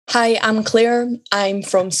Hi, I'm Claire. I'm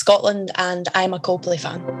from Scotland and I'm a Coldplay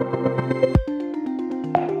fan.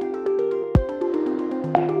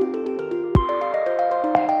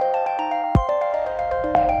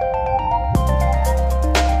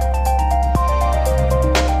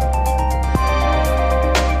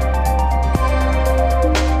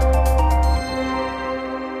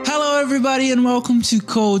 Everybody, and welcome to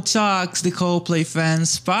Cold Talks, the Coldplay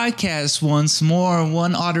Fans podcast. Once more,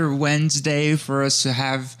 one other Wednesday for us to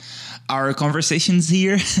have our conversations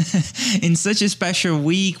here. In such a special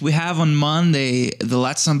week, we have on Monday the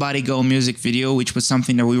Let Somebody Go music video, which was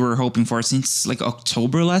something that we were hoping for since like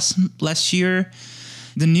October last year.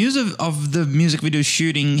 The news of the music video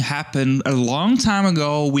shooting happened a long time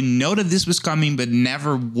ago. We know that this was coming, but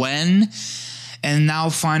never when. And now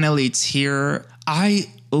finally it's here. I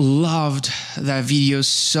loved that video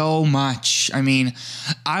so much. I mean,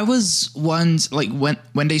 I was once like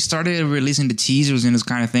when they started releasing the teasers and this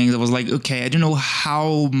kind of things, I was like, okay, I don't know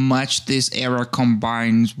how much this era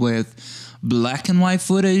combines with black and white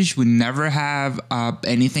footage. We never have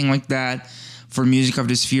anything like that for Music of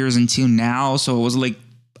the Spheres until now. So it was like,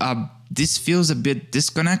 this feels a bit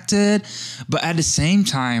disconnected, but at the same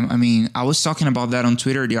time, I mean, I was talking about that on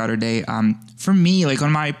Twitter the other day. For me, like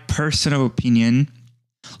on my personal opinion,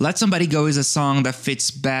 Let Somebody Go is a song that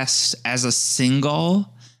fits best as a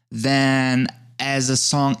single than as a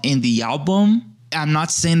song in the album. I'm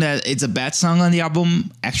not saying that it's a bad song on the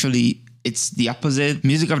album. Actually, it's the opposite.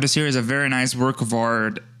 Music of the Spheres is a very nice work of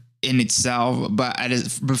art in itself, but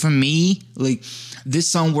for me, like this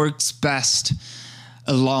song works best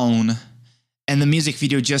alone, and the music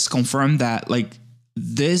video just confirmed that. Like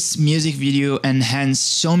this music video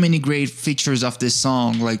enhanced so many great features of this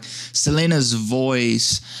song, like Selena's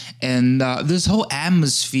voice and this whole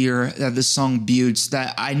atmosphere that the song builds,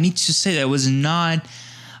 that I need to say that was not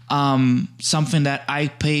something that I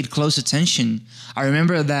paid close attention. I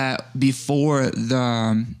remember that before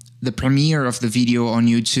the premiere of the video on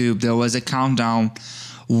YouTube, there was a countdown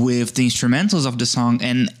with the instrumentals of the song,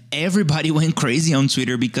 and everybody went crazy on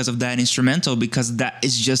Twitter because of that instrumental, because that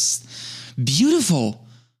is just beautiful.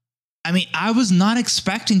 I mean, I was not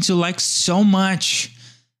expecting to like so much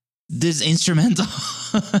this instrumental,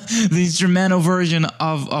 the instrumental version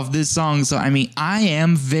of this song. So, I mean, I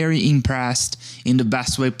am very impressed in the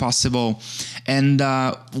best way possible. And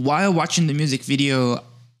while watching the music video,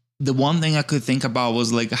 the one thing I could think about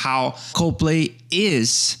was like how Coldplay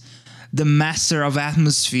is the master of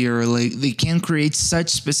atmosphere. Like they can create such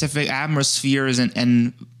specific atmospheres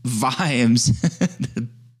and vibes.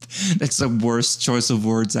 That's the worst choice of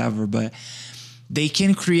words ever, but they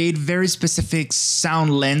can create very specific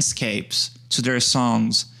sound landscapes to their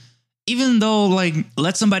songs. Even though like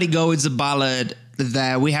Let Somebody Go is a ballad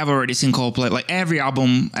that we have already seen Coldplay, like every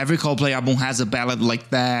Coldplay album has a ballad like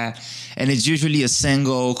that, and it's usually a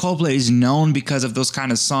single. Coldplay is known because of those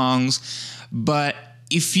kind of songs, but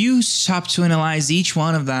if you stop to analyze each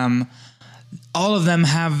one of them, all of them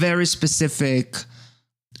have very specific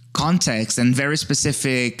context and very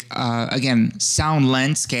specific, again, sound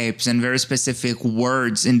landscapes and very specific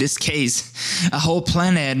words. In this case, a whole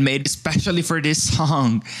planet made especially for this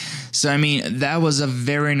song. So, I mean, that was a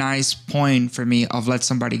very nice point for me of Let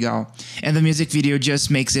Somebody Go. And the music video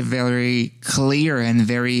just makes it very clear and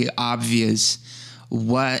very obvious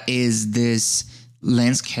what is this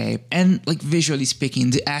landscape. And like visually speaking,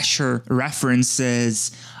 the Asher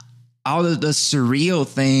references, all of the surreal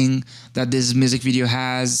thing that this music video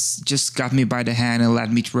has just got me by the hand and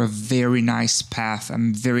led me through a very nice path.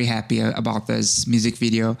 I'm very happy about this music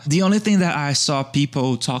video. The only thing that I saw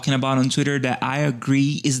people talking about on Twitter that I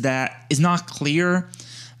agree is that it's not clear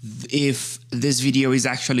if this video is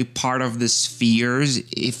actually part of the spheres,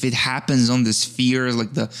 if it happens on the spheres,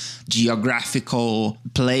 like the geographical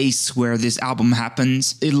place where this album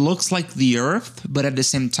happens. It looks like the Earth, but at the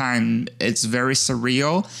same time, it's very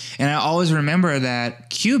surreal. And I always remember that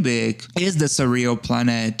Cubic is the surreal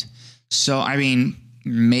planet. So, I mean,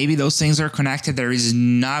 maybe those things are connected. There is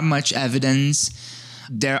not much evidence.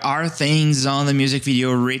 There are things on the music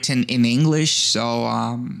video written in English,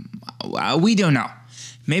 so we don't know.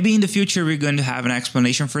 Maybe in the future we're going to have an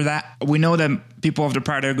explanation for that. We know that People of the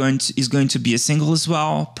Pride is going to be a single as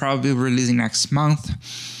well, probably releasing next month.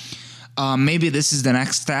 Maybe this is the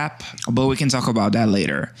next step, but we can talk about that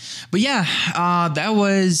later. But yeah, that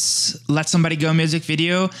was Let Somebody Go music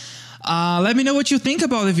video. Let me know what you think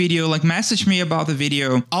about the video. Like, message me about the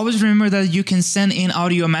video. Always remember that you can send in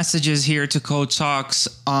audio messages here to Cold Talks.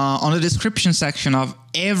 On the description section of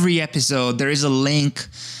every episode, there is a link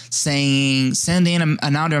saying send in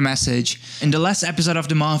an audio message. In the last episode of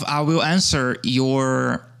the month, I will answer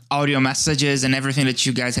your audio messages and everything that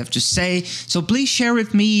you guys have to say. So please share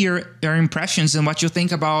with me your impressions and what you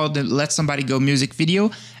think about the Let Somebody Go music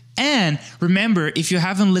video. And remember, if you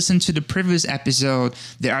haven't listened to the previous episode,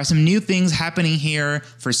 there are some new things happening here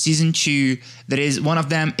for season 2. That is, one of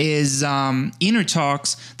them is Inner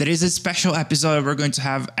Talks. That is a special episode we're going to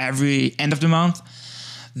have every end of the month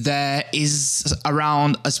that is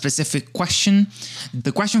around a specific question.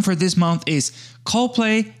 The question for this month is,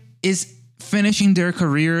 Coldplay is finishing their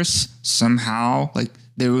careers somehow. Like,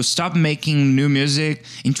 they will stop making new music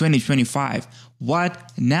in 2025.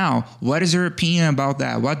 What now? What is your opinion about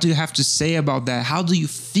that? What do you have to say about that? How do you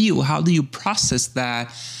feel? How do you process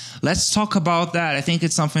that? Let's talk about that. I think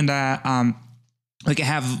it's something that we can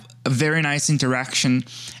have a very nice interaction,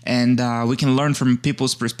 and we can learn from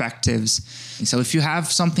people's perspectives. So if you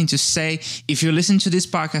have something to say, if you listen to this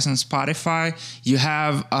podcast on Spotify, you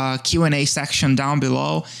have a Q&A section down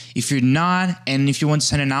below. If you're not, and if you want to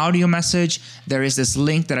send an audio message, there is this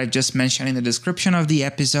link that I just mentioned in the description of the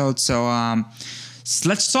episode. So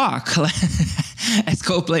let's talk. As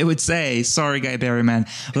Coldplay would say. Sorry, Guy Berryman.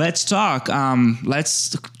 Let's talk.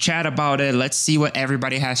 Let's chat about it. Let's see what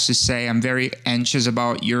everybody has to say. I'm very anxious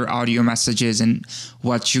about your audio messages and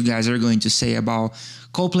what you guys are going to say about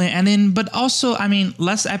Coldplay. And then, but also, I mean,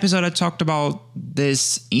 last episode I talked about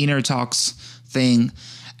this Inner Talks thing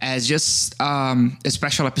as just a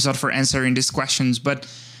special episode for answering these questions. But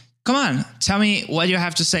come on, tell me what you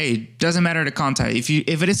have to say. Doesn't matter the content.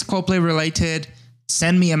 If it is Coldplay related,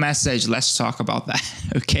 send me a message. Let's talk about that,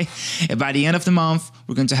 okay? And by the end of the month,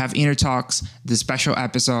 we're going to have Inner Talks, the special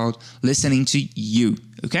episode, listening to you,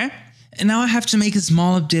 okay? And now I have to make a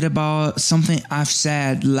small update about something I've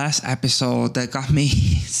said last episode that got me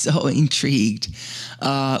so intrigued.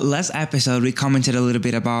 Last episode, we commented a little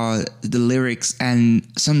bit about the lyrics and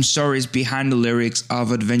some stories behind the lyrics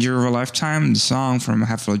of Adventure of a Lifetime, the song from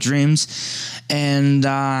Have Full of Dreams. And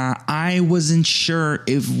I wasn't sure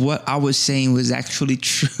if what I was saying was actually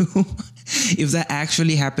true. If that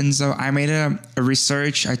actually happened. So I made a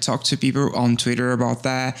research. I talked to people on Twitter about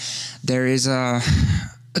that. There is a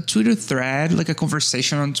Twitter thread, like a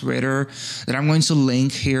conversation on Twitter that I'm going to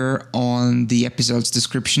link here on the episode's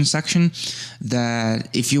description section, that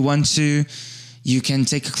if you want to, you can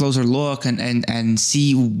take a closer look and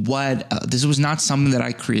see what, this was not something that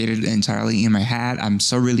I created entirely in my head. I'm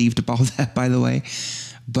so relieved about that, by the way.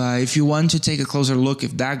 But if you want to take a closer look,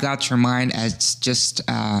 if that got your mind as just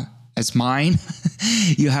as mine,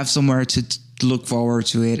 you have somewhere to look forward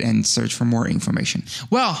to it and search for more information.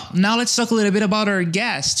 Well, now let's talk a little bit about our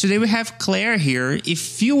guest. Today we have Claire here.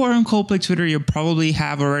 If you are on Coldplay Twitter, you probably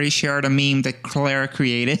have already shared a meme that Claire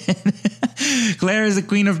created. Claire is the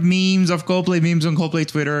queen of memes, of Coldplay memes on Coldplay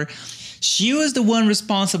Twitter. She was the one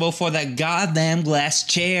responsible for that goddamn glass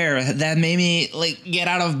chair that made me get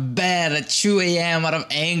out of bed at 2 a.m. out of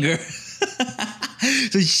anger.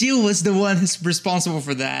 So she was the one who's responsible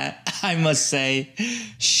for that, I must say.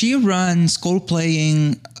 She runs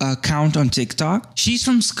Coldplaying account on TikTok. She's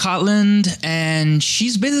from Scotland and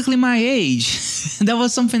she's basically my age. That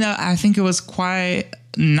was something that I think it was quite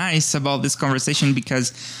nice about this conversation,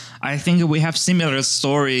 because I think we have similar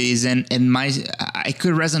stories, and I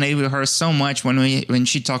could resonate with her so much when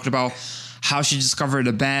she talked about how she discovered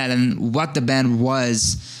the band and what the band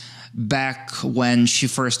was back when she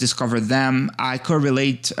first discovered them. I could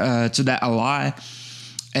relate to that a lot,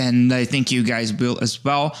 and I think you guys will as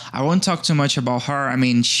well. I won't talk too much about her. I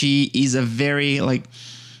mean, she is a very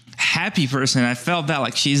happy person. I felt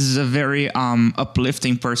that she's a very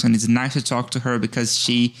uplifting person. It's nice to talk to her because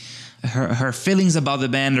her feelings about the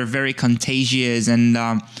band are very contagious, and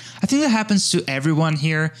I think that happens to everyone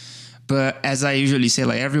here. But as I usually say,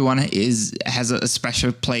 everyone has a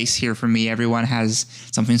special place here for me. Everyone has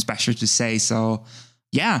something special to say. So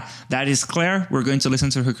yeah, that is Claire. We're going to listen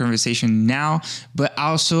to her conversation now. But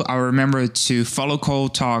also, I'll remember to follow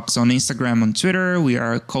Cold Talks on Instagram, on Twitter. We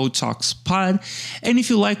are Cold Talks Pod. And if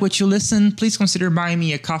you like what you listen, please consider buying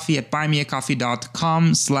me a coffee at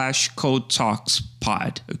buymeacoffee.com/Cold Talks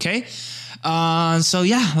Pod. Okay? So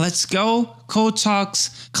yeah, let's go. Cold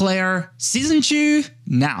Talks, Claire, season 2.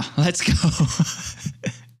 Now, let's go.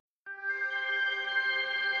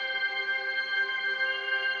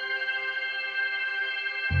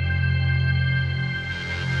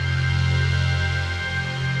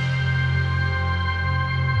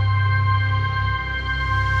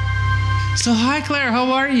 So hi Claire,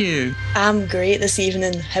 how are you? I'm great this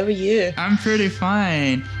evening. How are you? I'm pretty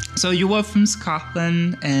fine. So you were from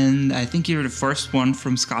Scotland, and I think you're the first one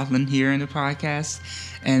from Scotland here in the podcast.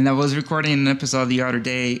 And I was recording an episode the other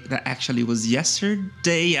day that actually was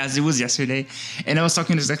yesterday. Yes, it was yesterday. And I was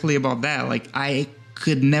talking exactly about that. I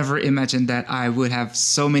could never imagine that I would have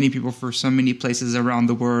so many people for so many places around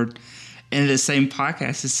the world in the same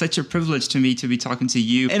podcast. It's such a privilege to me to be talking to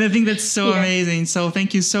you. And I think that's so amazing. So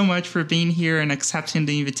thank you so much for being here and accepting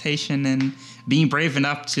the invitation and being brave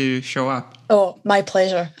enough to show up. Oh, my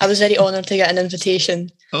pleasure. I was very honoured to get an invitation.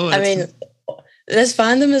 I mean, this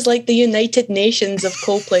fandom is like the United Nations of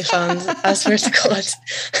Coldplay fans, I swear to God.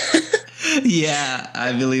 Yeah,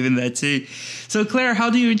 I believe in that too. So Claire, how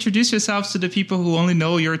do you introduce yourselves to the people who only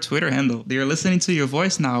know your Twitter handle? They're listening to your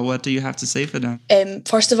voice now. What do you have to say for them?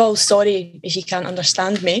 First of all, sorry if you can't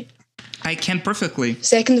understand me. I can perfectly.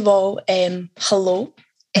 Second of all, hello.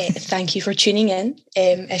 Thank you for tuning in,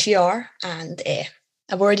 if you are. And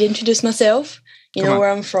I've already introduced myself. You know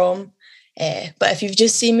where I'm from. But if you've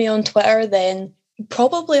just seen me on Twitter, then you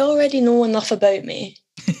probably already know enough about me.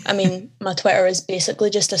 I mean, my Twitter is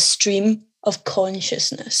basically just a stream of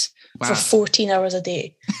consciousness for 14 hours a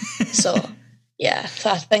day. So, yeah,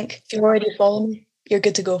 so I think if you already follow me, you're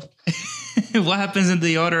good to go. What happens in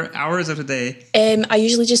the other hours of the day? I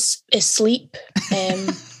usually just sleep,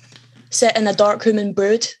 sit in a dark room and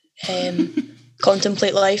brood,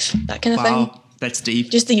 contemplate life, that kind of thing. Wow, that's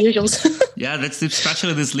deep. Just the usuals. Yeah, that's deep,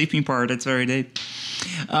 especially the sleeping part. That's very deep.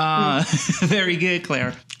 Very good,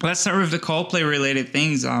 Claire. Let's start with the Coldplay related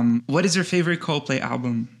things. What is your favorite Coldplay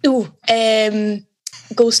album? Ooh,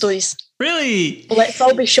 Ghost Stories. Really? Let's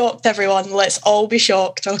all be shocked, everyone. Let's all be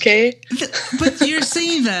shocked, okay? But you're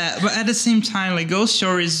saying that, but at the same time, like Ghost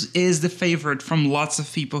Stories is the favorite from lots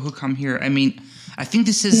of people who come here. I mean, I think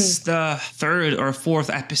this is the third or fourth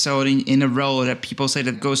episode in a row that people say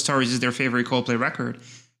that Ghost Stories is their favorite Coldplay record.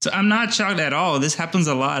 So I'm not shocked at all. This happens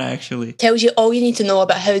a lot, actually. Tells you all you need to know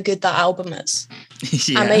about how good that album is.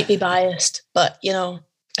 Yeah. I might be biased, but, you know,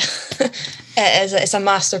 it's a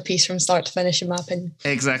masterpiece from start to finish, in my opinion.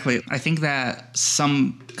 Exactly. I think that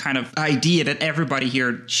some kind of idea that everybody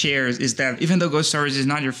here shares is that even though Ghost Stories is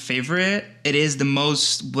not your favorite, it is the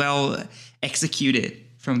most well executed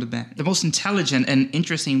from the band. The most intelligent and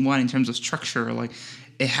interesting one in terms of structure. Like,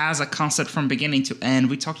 it has a concept from beginning to end.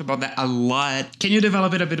 We talked about that a lot. Can you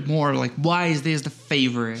develop it a bit more? Like, why is this the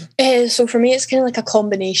favorite? So for me, it's kind of like a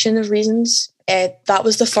combination of reasons. That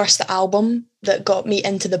was the first album that got me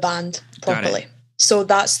into the band properly. So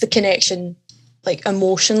that's the connection, like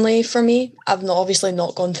emotionally for me. I've obviously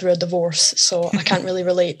not gone through a divorce, so I can't really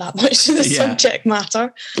relate that much to the subject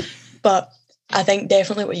matter. But I think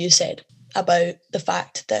definitely what you said about the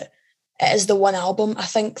fact that it is the one album, I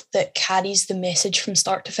think, that carries the message from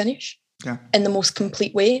start to finish in the most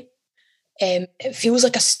complete way. It feels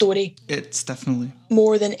like a story. It's definitely.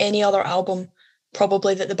 More than any other album,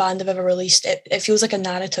 probably, that the band have ever released. It feels like a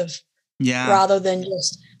narrative. Yeah. Rather than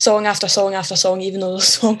just song after song after song, even though those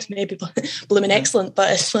songs may be blooming excellent.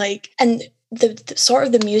 But it's like, and the sort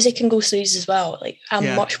of the music in Ghost Stories as well. Like,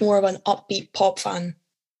 I'm much more of an upbeat pop fan.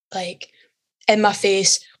 Like, in my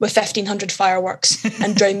face with 1,500 fireworks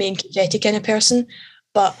and drown me in confetti kind of person.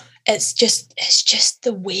 But it's just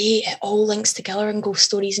the way it all links together in Ghost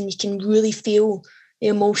Stories, and you can really feel the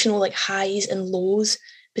emotional like highs and lows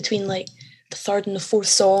between like the third and the fourth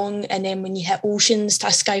song, and then when you hit Oceans to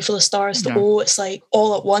A Sky Full of Stars to Oh, it's like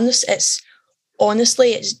all at once. It's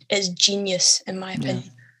honestly, it's genius in my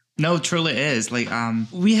opinion. No, it truly is. Like,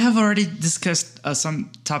 we have already discussed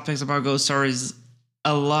some topics about Ghost Stories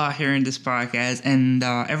a lot here in this podcast, and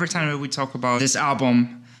every time that we talk about this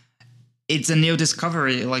album, it's a new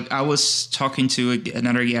discovery. Like, I was talking to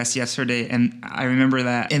another guest yesterday, and I remember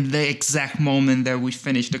that in the exact moment that we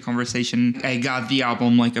finished the conversation, I got the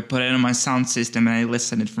album, like I put it in my sound system and I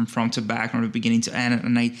listened it from front to back, from the beginning to end,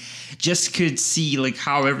 and I just could see like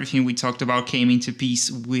how everything we talked about came into piece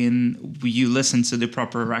when you listen to the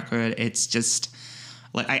proper record. It's just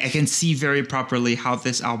like I can see very properly how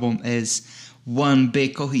this album is one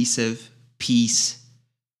big cohesive piece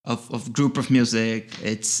of group of music.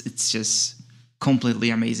 It's just completely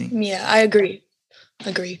amazing. Yeah, I agree.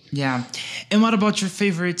 Yeah. And what about your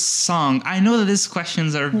favorite song? I know that these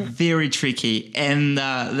questions are very tricky, and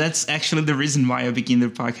that's actually the reason why I began the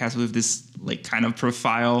podcast with this like kind of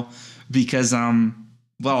profile, because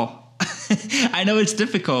well, I know it's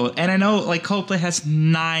difficult, and I know like Coldplay has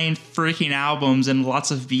 9 freaking albums and lots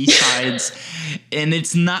of B-sides, and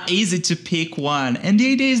it's not easy to pick one. And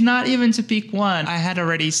the idea is not even to pick one. I had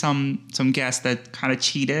already some guests that kind of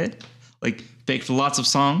cheated, like picked lots of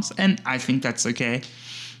songs, and I think that's okay.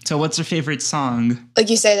 So what's your favorite song? Like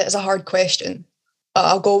you said, it's a hard question, but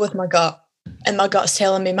I'll go with my gut, and my gut's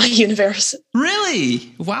telling me My Universe.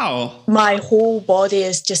 Really? Wow. My whole body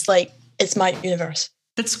is just like, it's My Universe.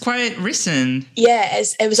 That's quite recent. Yeah,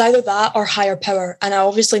 it was either that or Higher Power, and I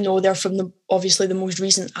obviously know they're from the most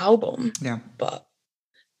recent album. Yeah, but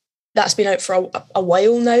that's been out for a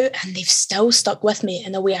while now, and they've still stuck with me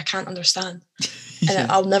in a way I can't understand.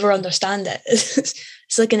 And I'll never understand it.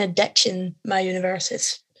 It's like an addiction, My Universe.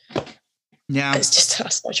 It's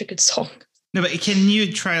just such a good song. No, but can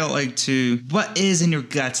you try like to, what is in your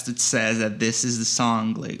guts that says that this is the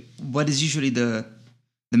song? Like, what is usually the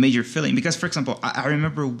major feeling? Because, for example, I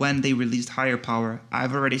remember when they released Higher Power,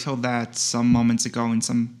 I've already told that some moments ago in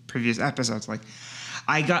some previous episodes, like,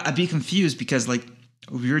 I got a bit confused because, like,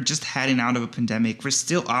 we were just heading out of a pandemic. We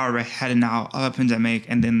still are heading out of a pandemic.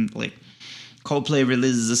 And then, like, Coldplay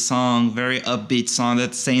releases a song, very upbeat song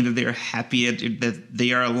that's saying that they're happy that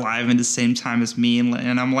they are alive in the same time as me.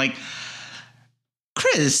 And I'm like,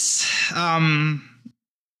 Chris,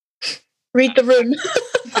 read the room.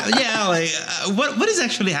 Yeah, like what is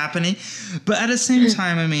actually happening? But at the same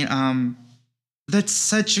time, I mean, that's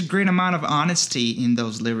such a great amount of honesty in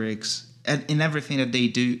those lyrics and in everything that they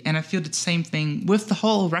do. And I feel the same thing with the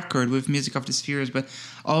whole record, with Music of the Spheres, but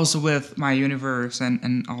also with My Universe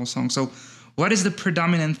and all songs. So what is the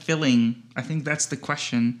predominant feeling? I think that's the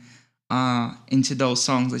question into those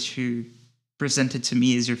songs that you presented to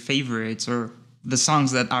me as your favorites, or the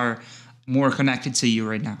songs that are more connected to you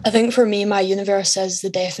right now? I think for me, My Universe is the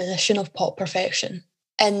definition of pop perfection.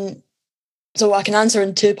 And so I can answer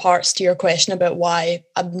in two parts to your question about why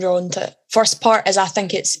I'm drawn to it. First part is I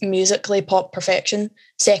think it's musically pop perfection.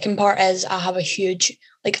 Second part is I have a huge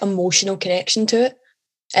emotional connection to it.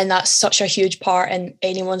 And that's such a huge part in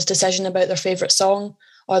anyone's decision about their favourite song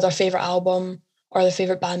or their favourite album or their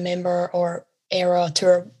favourite band member or era,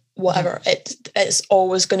 tour, whatever. It's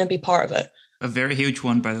always going to be part of it. A very huge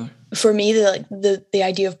one, by the way. For me, the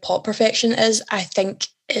idea of pop perfection is, I think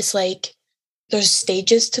it's like there's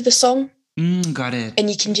stages to the song. Got it. And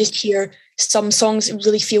you can just hear some songs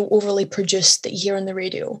really feel overly produced that you hear on the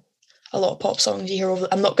radio. A lot of pop songs you hear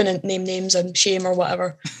I'm not going to name names and shame or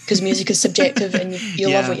whatever, because music is subjective and you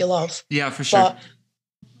love what you love. Yeah, for sure.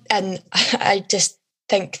 And I just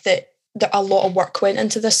think that a lot of work went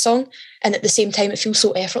into this song, and at the same time it feels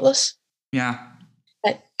so effortless. Yeah.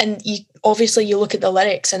 And you look at the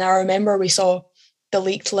lyrics, and I remember we saw the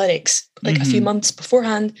leaked lyrics a few months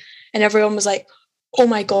beforehand, and everyone was like, oh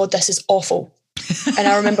my God, this is awful. And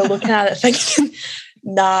I remember looking at it thinking,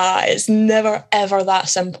 nah, it's never ever that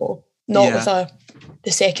simple. Not with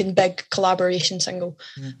the second big collaboration single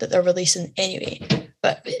that they're releasing anyway.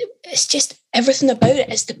 But it's just everything about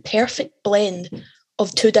it is the perfect blend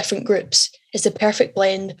of two different groups. It's the perfect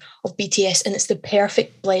blend of BTS, and it's the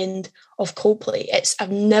perfect blend of Coldplay.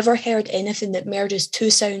 I've never heard anything that merges two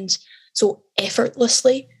sounds so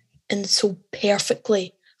effortlessly and so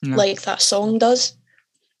perfectly like that song does.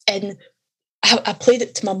 And I played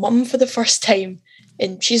it to my mum for the first time,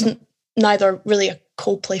 and she's neither really a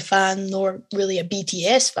Coldplay fan nor really a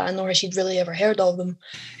BTS fan, nor has she really ever heard of them.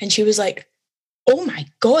 And she was like, oh my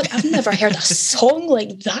God, I've never heard a song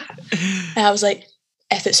like that. And I was like,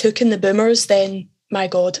 if it's hooking the boomers, then my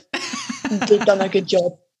God, they've done a good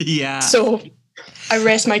job. Yeah. So I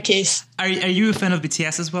rest my case. Are you a fan of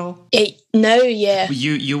BTS as well? No, yeah.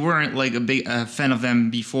 You weren't like a big fan of them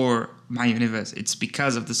before My Universe. It's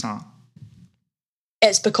because of the song.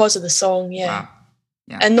 It's because of the song, yeah. Wow.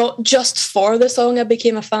 Yeah. And not just for the song I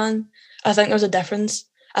became a fan. I think there's a difference.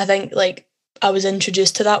 I think I was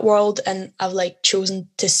introduced to that world, and I've chosen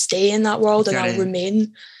to stay in that world, and I'll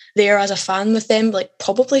remain there as a fan with them,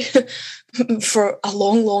 probably for a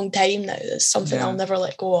long, long time now. It's something I'll never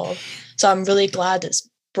let go of. So I'm really glad it's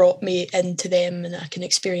brought me into them, and I can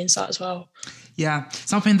experience that as well. Yeah,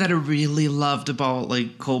 something that I really loved about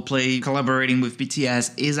Coldplay collaborating with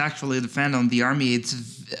BTS is actually the fandom, the ARMY.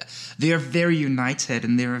 They are very united,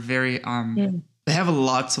 and they are very they have a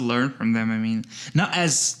lot to learn from them. I mean, not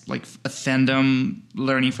as a fandom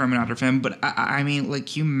learning from another fandom, but I mean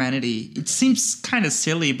humanity. It seems kind of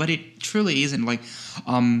silly, but it truly isn't.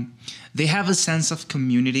 They have a sense of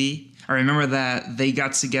community. I remember that they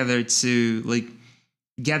got together to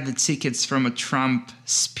get the tickets from a Trump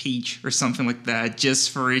speech or something like that, just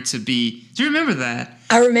for it to be. Do you remember that?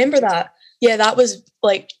 I remember that. Yeah, that was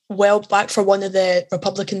well back for one of the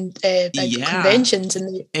Republican conventions,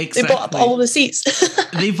 and they bought up all the seats.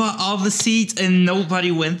 They bought all the seats, and nobody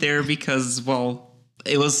went there because, well,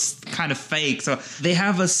 it was kind of fake. So they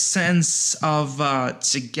have a sense of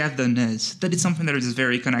togetherness. That is something that is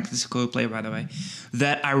very connected to Coldplay, by the way,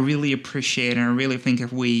 that I really appreciate, and I really think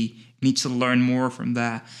if we need to learn more from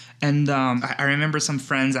that. And I remember some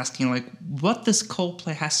friends asking, what does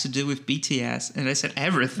Coldplay has to do with BTS? And I said,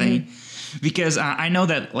 everything. Because I know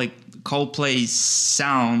that, Coldplay's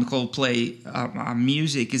sound, Coldplay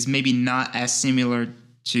music is maybe not as similar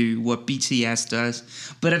to what BTS does.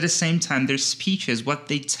 But at the same time, their speeches, what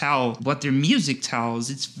they tell, what their music tells,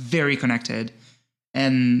 it's very connected.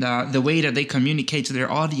 And the way that they communicate to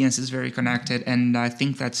their audience is very connected. And I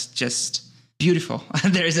think that's just beautiful.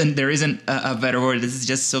 there isn't a better word. This is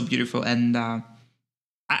just so beautiful. And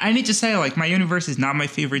I need to say, like, My Universe is not my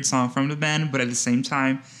favorite song from the band, but at the same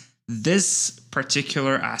time, this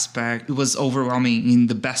particular aspect, it was overwhelming in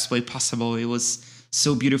the best way possible. It was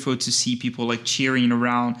so beautiful to see people like cheering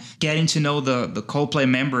around, getting to know the Coldplay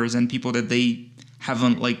members and people that they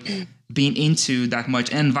haven't like been into that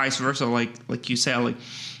much, and vice versa. Like you said, like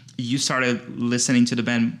you started listening to the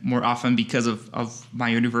band more often because of My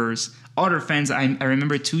Universe. Other fans, I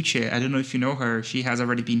remember Tuche. I don't know if you know her. She has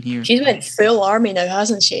already been here. She's went full army now,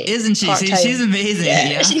 hasn't she? Isn't she? She's amazing.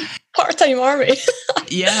 Yeah. She's part-time army.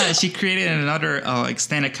 Yeah, she created another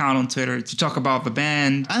stand account on Twitter to talk about the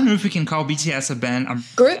band. I don't know if we can call BTS a band.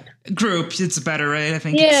 Group, it's better, right? I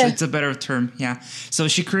think it's a better term. Yeah. So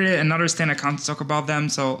she created another stand account to talk about them.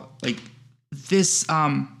 So like this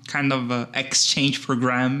kind of exchange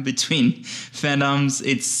program between fandoms,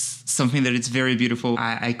 it's something that it's very beautiful.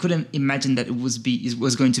 I couldn't imagine that it was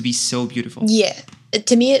going to be so beautiful. Yeah.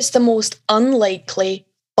 To me, it's the most unlikely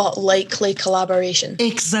but likely collaboration.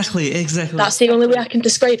 Exactly. That's the only way I can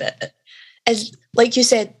describe it. Is, like you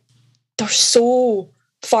said, they're so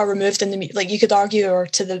far removed in the, like you could argue, or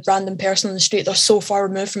to the random person on the street, they're so far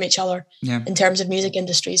removed from each other in terms of music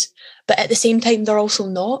industries. But at the same time, they're also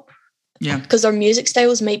not. Yeah. Because their music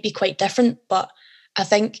styles might be quite different, but I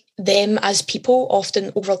think them as people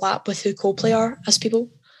often overlap with who Coldplay are as people.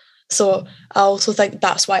 So I also think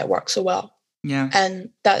that's why it works so well. Yeah.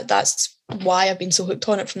 And that's why I've been so hooked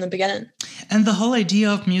on it from the beginning. And the whole idea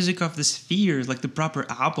of Music of the Spheres, like the proper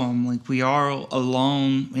album, like we are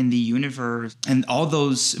alone in the universe, and all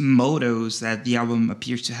those mottos that the album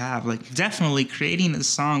appears to have, like definitely creating a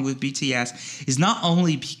song with BTS is not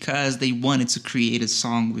only because they wanted to create a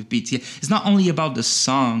song with BTS. It's not only about the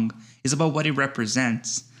song, it's about what it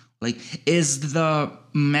represents. Like, is the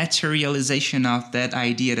materialization of that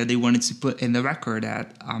idea that they wanted to put in the record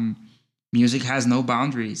that music has no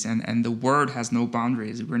boundaries and the word has no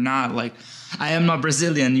boundaries. We're not like, I am not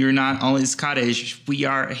Brazilian, you're not only Scottish. We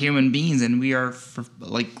are human beings and we are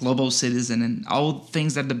like global citizen and all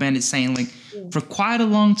things that the band is saying like for quite a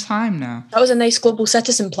long time now. That was a nice global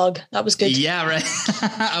citizen plug. That was good. Yeah, right.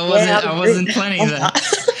 I wasn't planning that.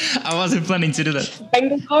 I wasn't planning to do that.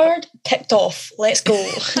 Bingo card ticked off. Let's go.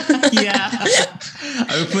 Yeah.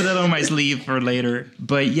 I will put that on my sleeve for later.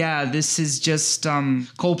 But yeah, this is just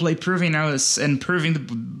Coldplay proving us and proving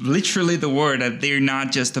literally the word that they're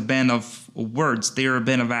not just a band of words, they're a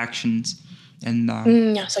band of actions. And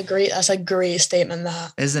that's a great statement,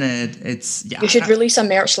 that. Isn't it? It's you should release a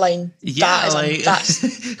merch line. Yeah,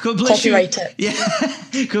 that's copyright it. Yeah.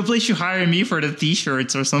 Coldplay should hire me for the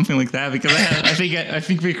t-shirts or something like that, because I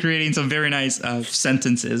think we're creating some very nice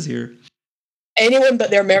sentences here. Anyone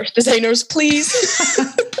but their merch designers, please.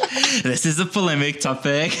 This is a polemic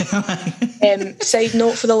topic. Side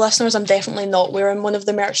note for the listeners, I'm definitely not wearing one of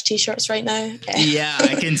the merch t-shirts right now. Yeah,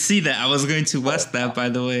 I can see that. I was going to West that, by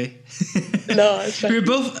the way. No, it's fine. We're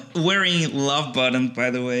both wearing love buttons, by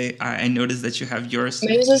the way. I noticed that you have yours.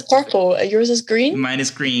 Mine is purple. Yours is green? Mine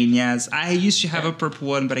is green, yes. I used to have a purple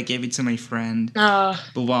one, but I gave it to my friend. But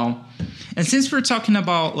wow. And since we're talking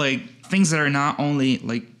about like things that are not only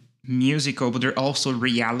like musical, but they're also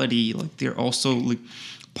reality, like they're also like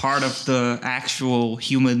part of the actual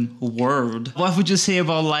human world. What would you say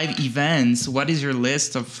about live events? What is your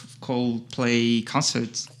list of Coldplay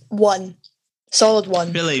concerts? 1. Solid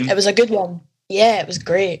 1. Really? It was a good one. Yeah, it was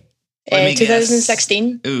great.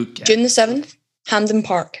 2016, okay. June the 7th, Hampden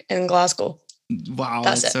Park in Glasgow. Wow,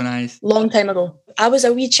 that's so nice. Long time ago. I was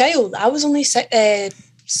a wee child. I was only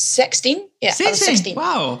 16. Yeah, 16? I was 16.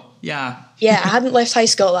 Wow, yeah. Yeah, I hadn't left high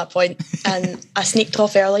school at that point, and I sneaked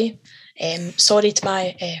off early. Sorry to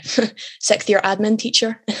my 6th year admin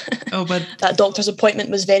teacher. Oh, but that doctor's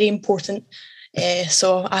appointment was very important.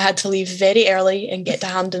 So I had to leave very early and get to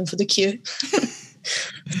Hampden for the queue.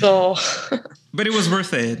 So, but it was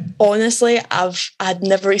worth it. Honestly, I'd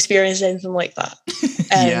never experienced anything like that.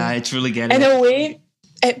 Yeah, I truly get it. In a way,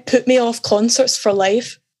 it put me off concerts for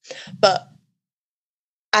life, but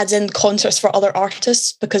as in concerts for other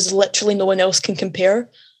artists, because literally no one else can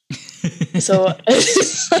compare. So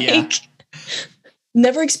it's like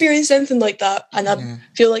never experienced anything like that, and I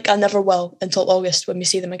feel like I never will until August when we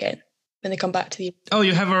see them again, when they come back to the. Oh,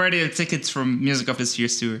 you have already tickets from Music of the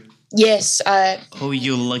Spheres tour. Yes. Oh,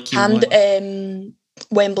 you lucky one. And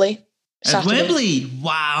Wembley. At Wembley,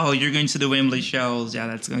 wow! You're going to the Wembley shows. Yeah,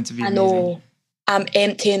 that's going to be amazing. I know. I'm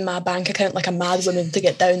emptying my bank account like a mad woman to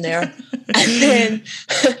get down there. And then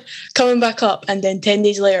coming back up. And then 10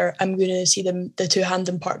 days later, I'm going to see the two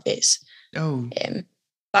Hampden Park days. Oh.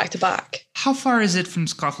 Back to back. How far is it from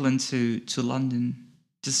Scotland to London?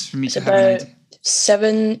 Just for me it's to have an idea.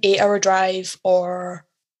 7-8 hour drive or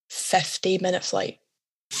 50-minute flight.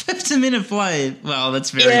 50-minute flight. Wow,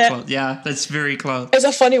 that's very close. Yeah, that's very close. It's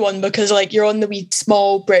a funny one because like you're on the wee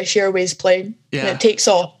small British Airways plane and it takes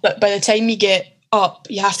off, but by the time you get up,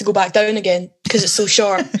 you have to go back down again because it's so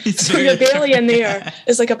short. So you're barely in the air.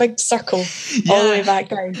 It's like a big circle all the way back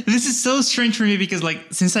down. This is so strange for me because like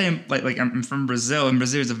since I am like I'm from Brazil, and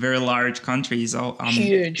Brazil is a very large country, so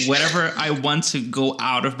huge. Whenever I want to go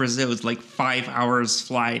out of Brazil, it's like 5 hours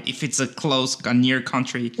flight. If it's a near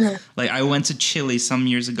country, like I went to Chile some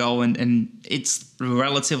years ago, and it's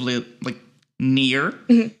relatively like near.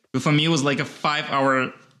 But for me, it was like a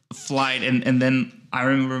 5-hour flight, and then I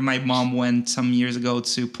remember my mom went some years ago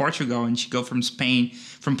to Portugal, and she go from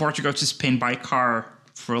Portugal to Spain by car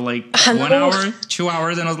for like 1 hour, 2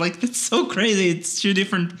 hours, and I was like, that's so crazy. It's 2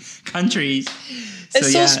 different countries.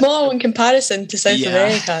 It's so small in comparison to South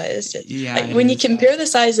America. It's just, like, when you compare the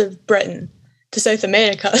size of Britain to South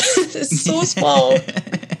America, it's so small.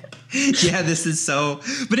 Yeah, this is so.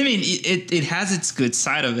 But I mean, it has its good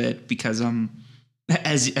side of it because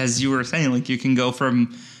as you were saying, like you can go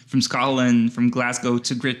from Scotland, from Glasgow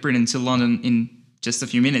to Great Britain to London in just a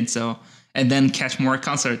few minutes. So, and then catch more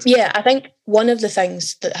concerts. Yeah, I think one of the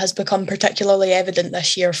things that has become particularly evident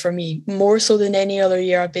this year for me, more so than any other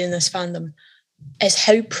year I've been in this fandom, is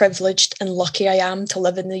how privileged and lucky I am to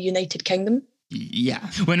live in the United Kingdom. Yeah.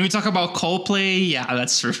 When we talk about Coldplay, yeah,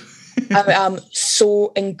 that's true. I am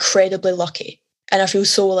so incredibly lucky. And I feel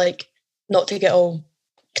so like, not to get all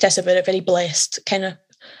pissed about it, very blessed kind of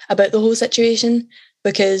about the whole situation,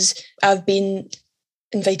 because I've been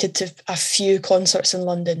invited to a few concerts in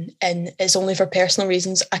London, and it's only for personal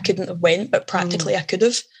reasons I couldn't have went, but practically I could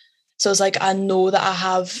have. So it's like, I know that I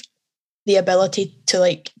have the ability to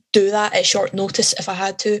like do that at short notice if I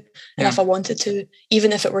had to, and if I wanted to,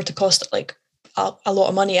 even if it were to cost like a lot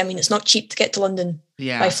of money. I mean, it's not cheap to get to London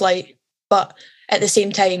by flight, but at the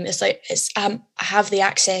same time, it's like I have the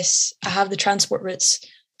access, I have the transport routes.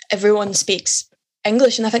 Everyone speaks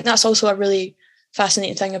English, and I think that's also a really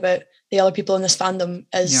fascinating thing about the other people in this fandom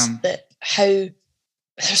is that how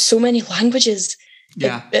there's so many languages.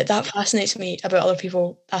 That fascinates me about other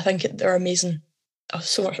people. I think they're amazing. I have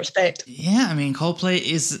so much respect. Yeah, I mean, Coldplay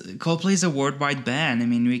is a worldwide band. I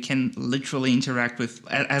mean, we can literally interact with,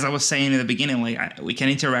 as I was saying in the beginning, like we can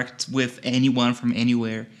interact with anyone from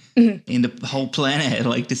anywhere in the whole planet.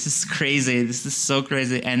 Like, this is crazy. This is so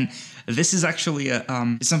crazy. And this is actually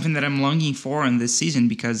something that I'm longing for in this season,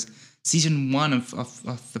 because season 1 of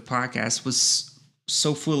the podcast was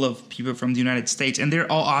so full of people from the United States, and they're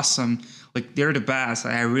all awesome. Like, they're the best.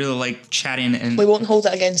 I really like chatting, and we won't hold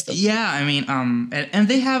it against them. Yeah, I mean, and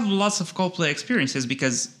they have lots of Coldplay experiences,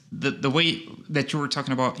 because the way that you were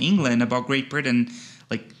talking about England, about Great Britain,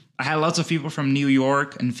 like I had lots of people from New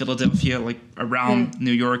York and Philadelphia, like around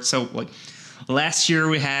New York. So like last year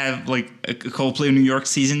we had like a Coldplay New York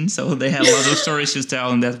season, so they had lots of stories to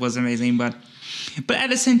tell, and that was amazing. But at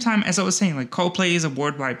the same time, as I was saying, like Coldplay is a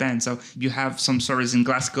worldwide band. So you have some stories in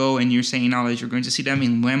Glasgow, and you're saying now that you're going to see them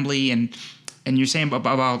in Wembley, and you're saying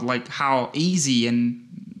about like how easy, and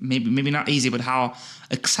maybe not easy, but how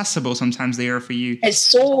accessible sometimes they are for you. It's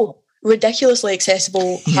so ridiculously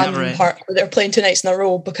accessible, Hampden Park, where they're playing 2 nights in a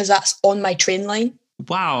row, because that's on my train line.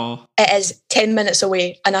 Wow. It is 10 minutes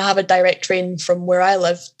away, and I have a direct train from where I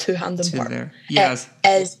live to Hampden Park. There. Yes.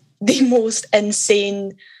 It is the most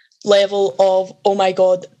insane level of, oh my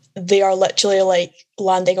God, they are literally like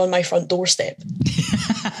landing on my front doorstep.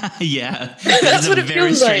 Yeah. That's what it feels like. That is a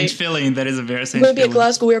very strange feeling. That is a very strange feeling. We'll be at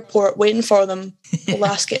Glasgow Airport waiting for them, a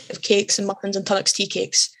basket of cakes and muffins and Tunnocks tea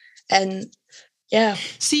cakes. And yeah.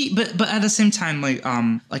 See, but at the same time, like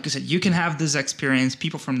I said, you can have this experience.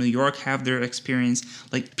 People from New York have their experience.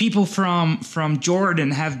 Like people from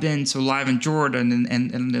Jordan have been to Live in Jordan,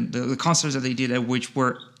 and the concerts that they did, which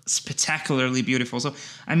were spectacularly beautiful. So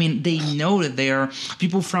I mean, they know that they are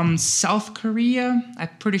people from South Korea. I'm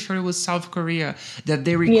pretty sure it was South Korea that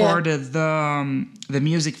they recorded the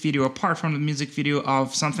music video, apart from the music video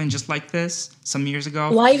of Something Just Like This some years ago.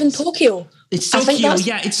 Live in Tokyo. It's Tokyo.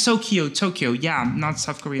 Yeah, it's Tokyo. Yeah, not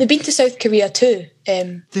South Korea. They've been to South Korea too.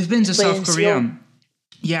 They've been to South Korea.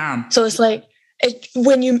 Yeah. So it's like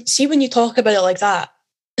when you talk about it like that,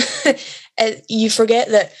 you forget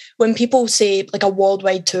that when people say like a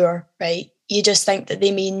worldwide tour, right? You just think that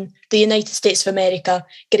they mean the United States of America,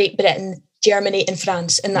 Great Britain, Germany, and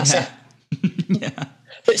France, and that's it. Yeah.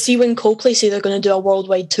 But see, when Coldplay say they're going to do a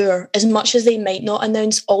worldwide tour, as much as they might not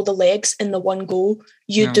announce all the legs in the one go,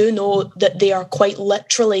 you do know that they are quite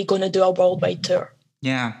literally going to do a worldwide tour.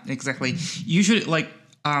 Yeah, exactly. Usually, like,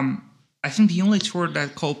 I think the only tour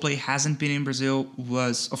that Coldplay hasn't been in Brazil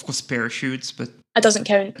was, of course, Parachutes, but it doesn't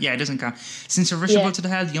count. Yeah, it doesn't count. Since Irreversible to the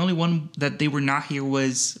Head, the only one that they were not here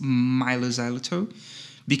was Milo Xyloto,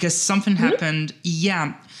 because something happened.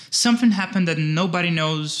 Yeah, something happened that nobody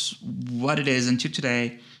knows what it is until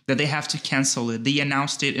today, that they have to cancel it. They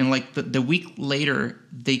announced it, and like the week later,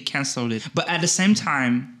 they canceled it. But at the same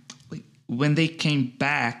time, like, when they came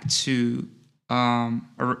back to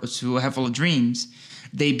Have All Dreams,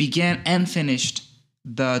 they began and finished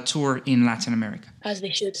the tour in Latin America, as they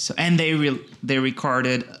should. So, and they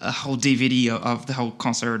recorded a whole DVD of the whole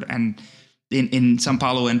concert, and in São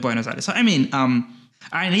Paulo and Buenos Aires. So I mean,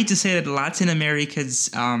 I need to say that Latin America's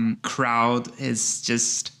crowd is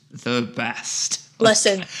just the best.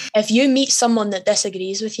 Listen, if you meet someone that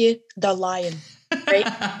disagrees with you, they're lying, right?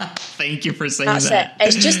 Thank you for saying that.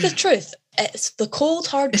 That's it. It's just the truth. It's the cold,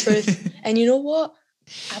 hard truth. And you know what?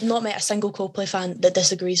 I've not met a single Coldplay fan that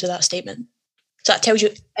disagrees with that statement. So that tells you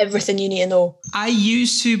everything you need to know. I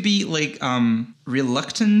used to be like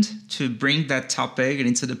reluctant to bring that topic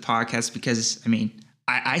into the podcast because, I mean,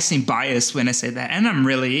 I seem biased when I say that. And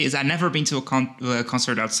I've never been to a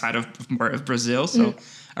concert outside of Brazil. So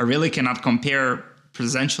I really cannot compare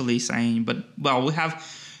presentially saying, but well, we have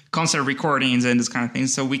concert recordings and this kind of thing,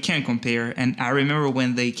 so we can't compare. And I remember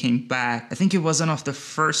when they came back, I think it was one of the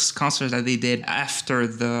first concerts that they did after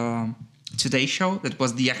the Today Show. That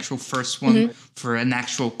was the actual first one for an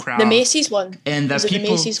actual crowd. The Macy's one. And was it the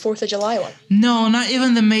Macy's 4th of July one? No, not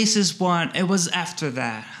even the Macy's one. It was after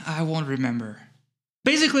that. I won't remember.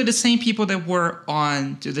 Basically, the same people that were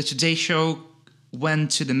on to the Today Show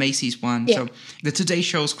went to the Macy's one. Yeah. So the Today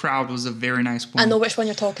Show's crowd was a very nice one. I know which one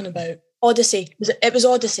you're talking about. Odyssey. It was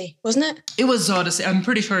Odyssey, wasn't it? It was Odyssey. I'm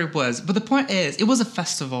pretty sure it was. But the point is, it was a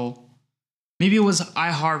festival. Maybe it was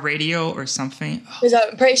iHeartRadio or something. Because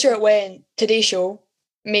I'm pretty sure it went Today Show,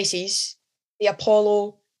 Macy's, the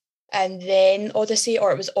Apollo, and then Odyssey,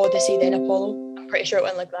 or it was Odyssey, then Apollo. I'm pretty sure it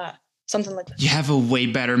went like that. Something like that. You have a way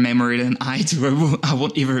better memory than I do. I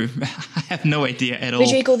won't even... I have no idea at all.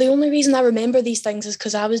 Rodrigo, the only reason I remember these things is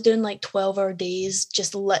because I was doing like 12-hour days,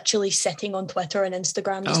 just literally sitting on Twitter and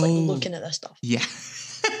Instagram, just like looking at this stuff. Yeah.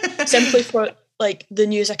 Simply for like the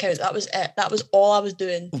news account. That was it. That was all I was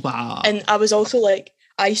doing. Wow. And I was also like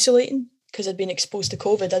isolating because I'd been exposed to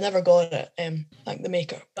COVID. I never got it, thank the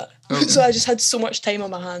maker. But so I just had so much time on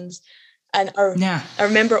my hands. And I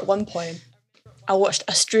remember at one point, I watched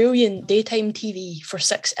Australian daytime TV for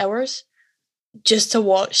 6 hours just to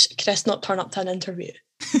watch Chris not turn up to an interview.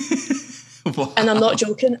 Wow. And I'm not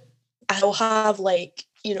joking. I still have like,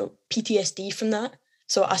 PTSD from that.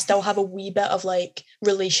 So I still have a wee bit of like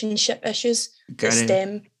relationship issues that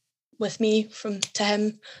stem with me to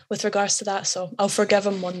him with regards to that. So I'll forgive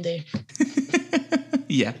him one day.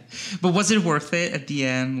 Yeah. But was it worth it at the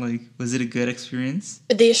end? Like, was it a good experience?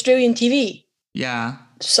 The Australian TV? Yeah.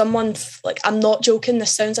 Someone, like, I'm not joking,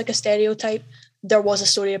 this sounds like a stereotype. There was a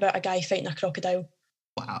story about a guy fighting a crocodile.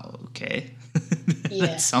 Wow, okay. Yeah.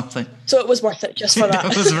 That's something. So it was worth it just for that.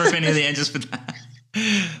 It was worth it in the end just for that.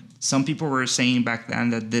 Some people were saying back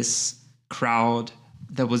then that this crowd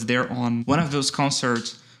that was there on one of those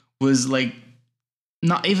concerts was like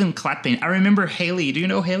not even clapping. I remember Hayley. Do you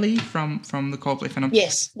know Hayley from the Coldplay fandom?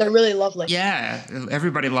 Yes, they're really lovely. Yeah,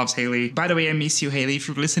 everybody loves Hayley. By the way, I miss you, Hayley. If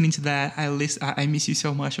you're listening to that, I miss you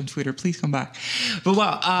so much on Twitter. Please come back. But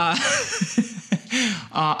well,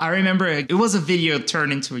 I remember it was a video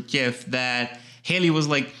turned into a GIF that Hayley was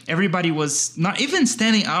like, everybody was not even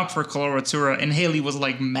standing up for Coloratura, and Hayley was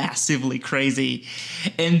like massively crazy.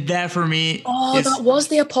 And that for me... Oh, that was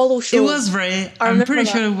the Apollo show. It was, right? I'm pretty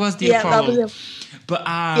sure it was the Apollo. That was But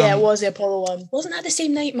it was the Apollo one. Wasn't that the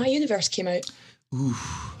same night My Universe came out? Ooh,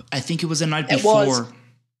 I think it was the night before. It was.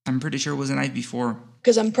 I'm pretty sure it was the night before.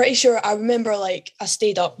 Because I'm pretty sure I remember like I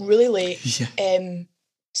stayed up really late. Yeah.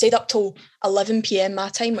 Stayed up till 11 p.m. my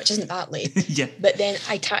time, which isn't that late. Yeah. But then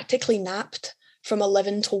I tactically napped from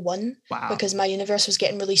 11 till 1 because My Universe was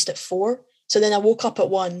getting released at 4. So then I woke up at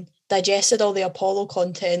 1, digested all the Apollo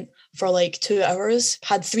content for like 2 hours,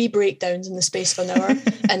 had 3 breakdowns in the space of an hour,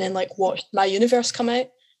 and then like watched My Universe come out.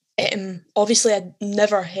 Obviously, I'd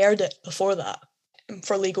never heard it before that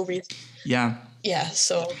for legal reasons. Yeah. Yeah,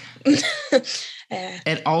 so...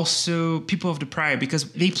 And also People of the Pride,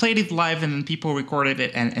 because they played it live and then people recorded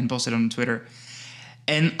it and posted it on Twitter.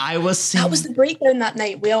 And I was singing. That was the breakdown that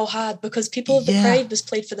night we all had, because People of the Pride was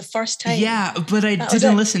played for the first time. Yeah, but I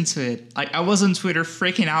didn't listen to it. Like, I was on Twitter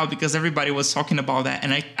freaking out because everybody was talking about that.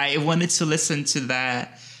 And I wanted to listen to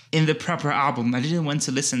that in the proper album. I didn't want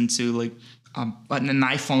to listen to like an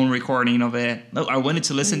iPhone recording of it. No, I wanted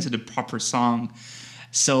to listen to the proper song.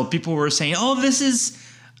 So people were saying, oh, this is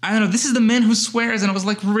the man who swears. And I was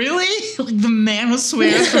like, really? Like, the man who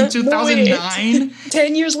swears from 2009?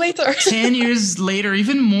 10 years later. 10 years later,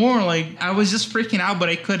 even more. Like, I was just freaking out, but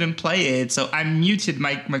I couldn't play it. So I muted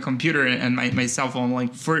my computer and my cell phone,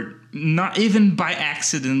 like, for not even by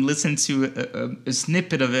accident, listen to a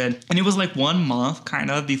snippet of it. And it was like 1 month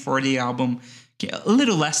kind of before the album, a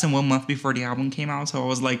little less than 1 month before the album came out. So I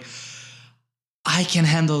was like, I can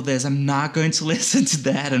handle this. I'm not going to listen to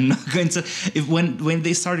that. I'm not going to. When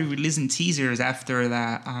they started releasing teasers after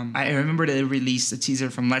that, I remember they released a teaser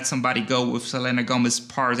from "Let Somebody Go" with Selena Gomez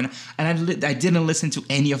parts, and I didn't listen to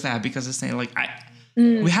any of that because it's saying like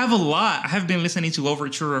we have a lot. I have been listening to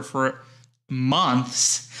Overture for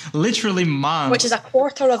months, literally months, which is a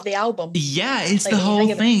quarter of the album. Yeah, it's like the whole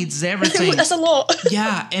thing. It's everything. That's a lot.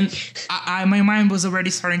 Yeah, and my mind was already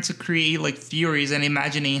starting to create like theories and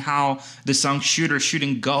imagining how the song should or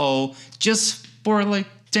shouldn't go just for like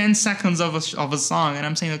 10 seconds of a song. And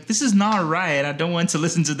I'm saying, like, this is not right. I don't want to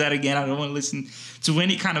listen to that again. I don't want to listen to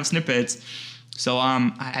any kind of snippets. So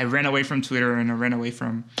I ran away from Twitter and I ran away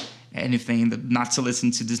from anything not to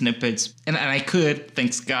listen to the snippets. And I could,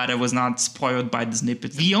 thanks God, I was not spoiled by the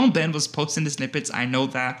snippets. The own band was posting the snippets, I know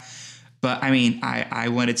that. But I mean, I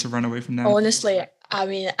wanted to run away from them. Honestly, I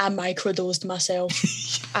mean, I microdosed myself.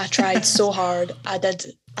 I tried so hard. I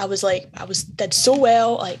did so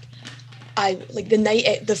well. Like the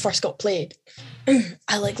night they first got played,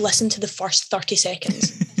 I like listened to the first 30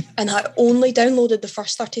 seconds. And I only downloaded the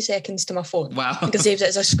first 30 seconds to my phone. Wow. Because saved it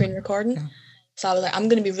as a screen recording. Yeah. So I was like, I'm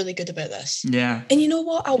going to be really good about this. Yeah. And you know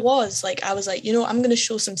what? I was like, I'm going to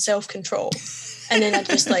show some self-control. And then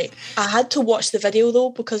I had to watch the video though,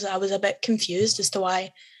 because I was a bit confused as to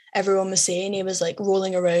why everyone was saying he was like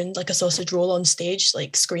rolling around like a sausage roll on stage,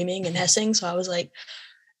 like screaming and hissing. So I was like,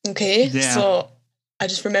 okay. Yeah. So I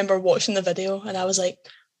just remember watching the video and I was like,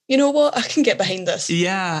 you know what? I can get behind this.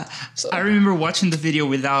 Yeah. So I remember watching the video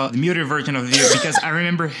without the muted version of the video because I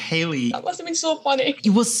remember Haley. That must have been so funny. It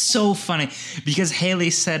was so funny because Haley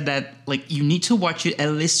said that like you need to watch it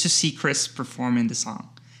at least to see Chris performing the song.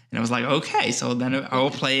 And I was like, okay, so then I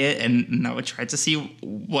will play it and I would try to see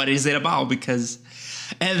what is it about because...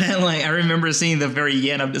 And then like I remember seeing the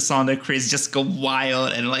very end of the song that Chris just go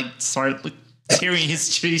wild and like start like tearing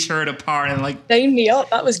his shirt apart and like down me up.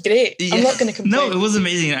 That was great. Yeah. I'm not going to complain. No, it was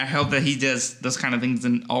amazing. I hope that he does those kind of things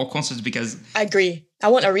in all concerts because I agree. I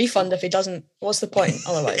want a refund if he doesn't. What's the point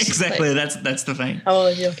otherwise? Exactly. Like, that's the thing. Oh,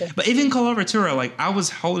 okay. But even Coloratura, like I was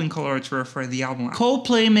holding Coloratura for the album.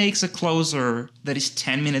 Coldplay makes a closer that is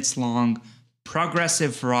 10 minutes long,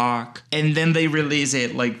 progressive rock, and then they release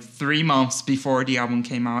it like 3 months before the album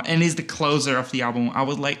came out, and is the closer of the album. I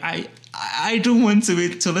was like, I don't want to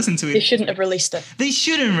listen to it. They shouldn't have released it. They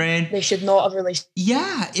shouldn't, right? They should not have released it.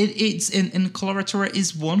 Yeah, it's in Coloratura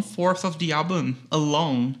is 1/4 of the album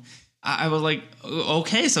alone. I was like,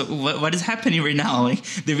 okay, so what is happening right now? Like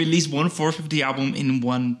they released 1/4 of the album in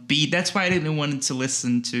one beat. That's why I didn't want to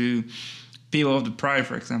listen to People of the Pride,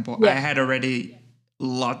 for example. Yeah.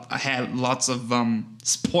 I had lots of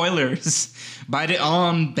spoilers by the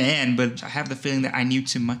own band, but I have the feeling that I knew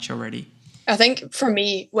too much already. I think for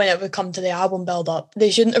me, when it would come to the album build-up, they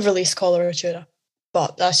shouldn't have released Coloratura.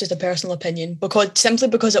 But that's just a personal opinion. Simply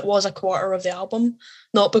because it was a quarter of the album,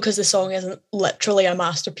 not because the song isn't literally a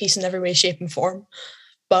masterpiece in every way, shape and form.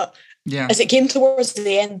 But yeah, as it came towards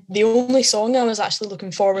the end, the only song I was actually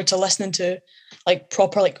looking forward to listening to, like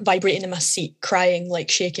proper, like vibrating in my seat, crying, like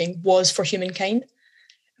shaking, was For Humankind.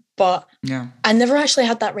 But yeah, I never actually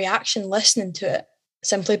had that reaction listening to it,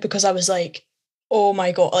 simply because I was like, oh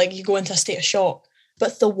my God, like you go into a state of shock.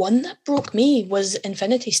 But the one that broke me was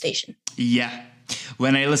Infinity Station. Yeah.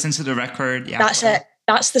 When I listened to the record, yeah. That's it.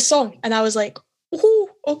 That's the song. And I was like, oh,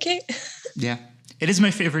 okay. Yeah. It is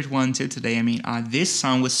my favorite one till today. I mean, this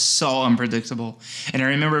song was so unpredictable. And I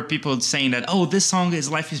remember people saying that, oh, this song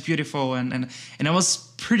is Life is Beautiful. And I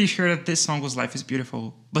was pretty sure that this song was Life is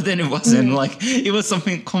Beautiful. But then it wasn't. Like, it was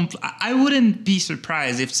something I wouldn't be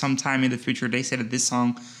surprised if sometime in the future they said that this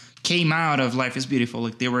song came out of Life is Beautiful.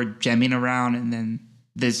 Like, they were jamming around and then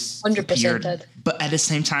this 100% did. But at the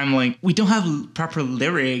same time, like, we don't have proper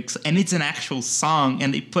lyrics and it's an actual song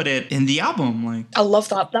and they put it in the album. Like, I love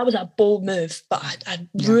that. That was a bold move, but I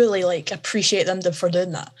really like appreciate them for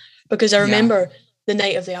doing that, because I remember the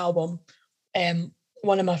night of the album,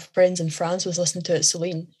 one of my friends in France was listening to it,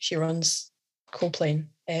 Celine. She runs Coldplay,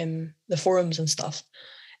 the forums and stuff.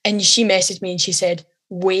 And she messaged me and she said,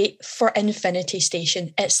 wait for Infinity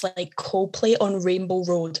Station. It's like Coldplay on Rainbow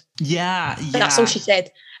Road. Yeah. That's all she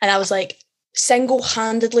said. And I was like,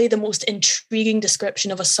 single-handedly the most intriguing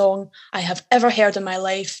description of a song I have ever heard in my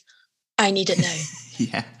life. I need it now.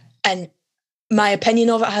 Yeah. And my opinion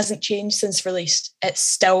of it hasn't changed since release. It's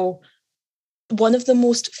still one of the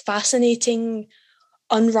most fascinating,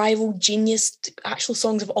 unrivaled, genius actual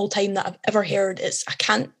songs of all time that I've ever heard. I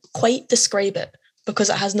can't quite describe it because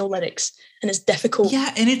it has no lyrics and it's difficult.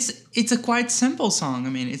 Yeah, and it's a quite simple song. I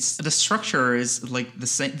mean, it's the structure is like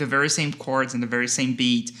the very same chords and the very same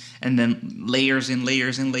beat, and then layers and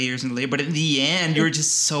layers and layers and layers. But in the end, you're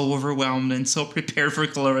just so overwhelmed and so prepared for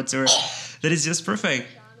coloratura that it's just perfect.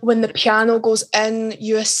 When the piano goes in,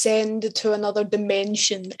 you ascend to another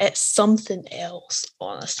dimension. It's something else,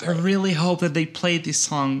 honestly. I really hope that they play this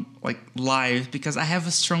song like live, because I have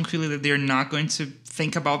a strong feeling that they're not going to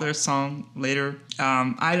think about their song later.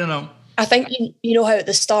 I don't know. I think you know how at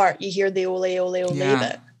the start you hear the ole ole ole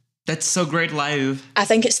bit. That's so great live. I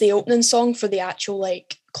think it's the opening song for the actual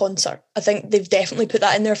like concert. I think they've definitely put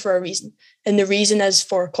that in there for a reason, and the reason is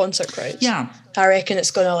for concert crowds. Yeah, I reckon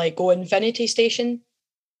it's gonna like go Infinity Station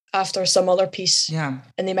after some other piece. Yeah,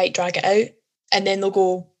 and they might drag it out, and then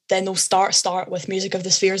they'll start with Music of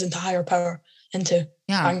the Spheres into Higher Power, into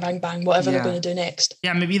bang bang bang, whatever they're going to do next.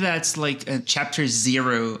 Yeah, maybe that's like a chapter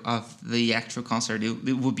 0 of the actual concert.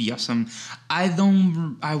 It would be awesome. I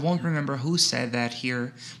won't remember who said that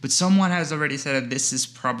here, but someone has already said that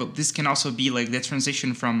this can also be like the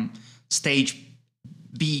transition from stage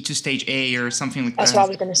B to stage A or something like that. That's what I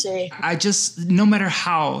was going to say. I just, no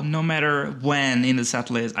matter when in the set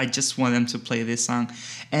list, I just want them to play this song.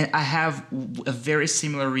 And I have a very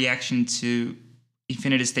similar reaction to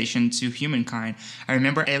Infinity Station to Humankind. I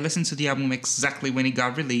remember I listened to the album exactly when it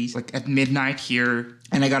got released, like at midnight here.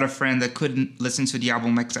 And I got a friend that couldn't listen to the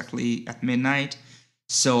album exactly at midnight.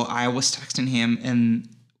 So I was texting him. And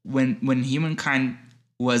when Humankind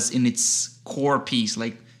was in its core piece,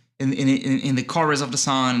 like, in the chorus of the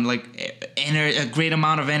song, like a great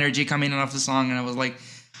amount of energy coming out of the song, and I was like,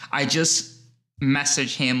 I just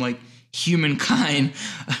messaged him like Humankind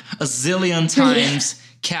a zillion times,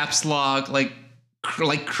 caps lock, like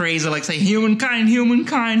crazy, like say Humankind.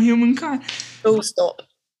 Full stop.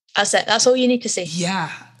 That's it. That's all you need to say.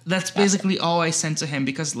 Yeah, that's basically all I sent to him,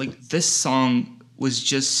 because like this song was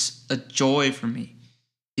just a joy for me.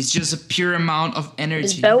 It's just a pure amount of energy.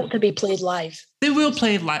 It's built to be played live. They will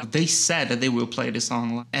play it live. They said that they will play the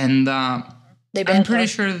song live. And I'm pretty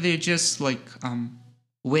sure they're just like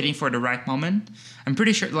waiting for the right moment. I'm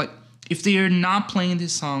pretty sure like if they are not playing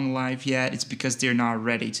this song live yet, it's because they're not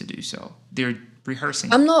ready to do so. They're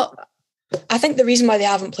rehearsing. I think the reason why they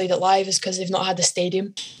haven't played it live is because they've not had the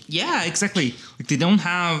stadium. Yeah, exactly. Like they don't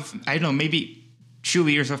have, I don't know, maybe 2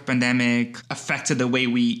 years of pandemic affected the way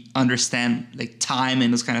we understand like time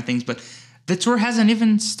and those kind of things, but the tour hasn't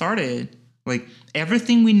even started. Like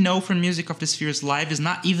everything we know from Music of the Spheres live is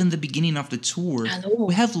not even the beginning of the tour. I know.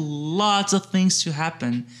 We have lots of things to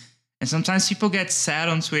happen, and sometimes people get sad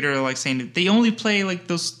on Twitter, like saying that they only play like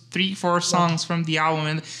those 3-4 songs from the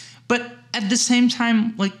album, but at the same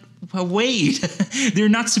time, like, well, wait, they're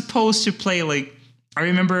not supposed to play like. I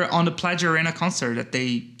remember on the Pledge Arena concert that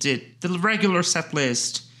they did the regular set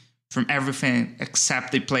list from everything,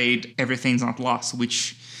 except they played Everything's Not Lost,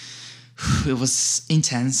 which it was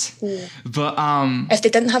intense. Yeah. But if they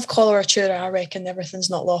didn't have Coloratura, I reckon Everything's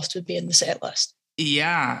Not Lost would be in the set list.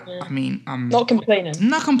 Yeah. I mean, not complaining.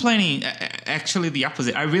 Not complaining. Actually, the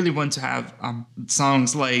opposite. I really want to have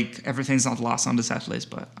songs like Everything's Not Lost on the set list,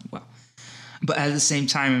 but well. But at the same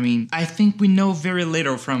time, I mean, I think we know very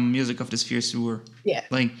little from Music of the Spheres tour. Yeah.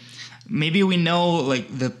 Like, maybe we know,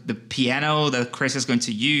 like, the piano that Chris is going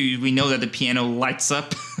to use. We know that the piano lights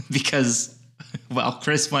up because, well,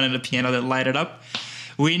 Chris wanted a piano that lighted up.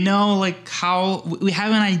 We know, like, how... We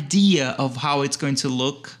have an idea of how it's going to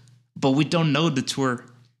look, but we don't know the tour.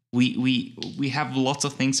 We have lots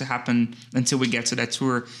of things to happen until we get to that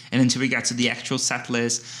tour and until we get to the actual set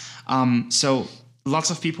list. So...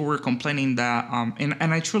 Lots of people were complaining that, and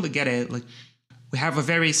I truly get it. Like, we have a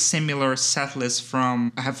very similar set list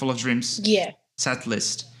from A Head Full of Dreams. Yeah. Set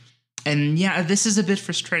list, and yeah, this is a bit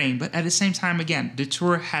frustrating. But at the same time, again, the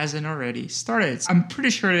tour hasn't already started. I'm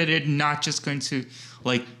pretty sure that they're not just going to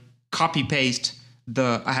like copy paste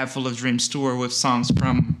the A Head Full of Dreams tour with songs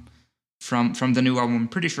from the new album. I'm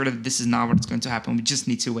pretty sure that this is not what's going to happen. We just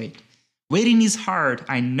need to wait. Waiting is hard.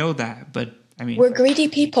 I know that, but I mean, we're greedy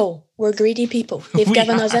people. They've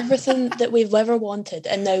given us everything that we've ever wanted,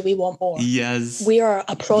 and now we want more. Yes. We are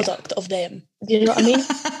a product of them. Do you know what I mean?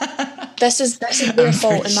 This is their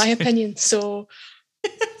fault, in my opinion. So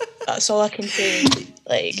that's all I can say.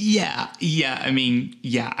 Like, yeah. I mean,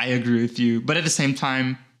 yeah, I agree with you. But at the same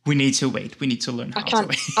time, we need to wait. We need to learn how to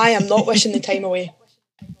wait. I am not wishing the time away.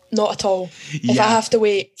 Not at all. If I have to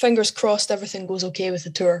wait, fingers crossed everything goes okay with the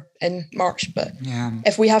tour in March. But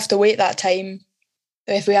if we have to wait that time,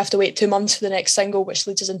 if we have to wait 2 months for the next single, which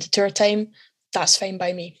leads us into tour time, that's fine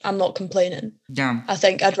by me. I'm not complaining. Yeah. I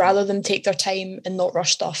think I'd rather them take their time and not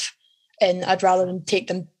rush stuff. And I'd rather them take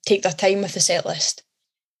their time with the set list.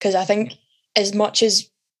 Because I think as much as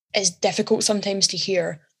it's difficult sometimes to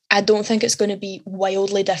hear, I don't think it's going to be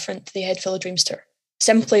wildly different to the Head Full of Dreams tour.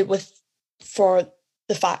 Simply for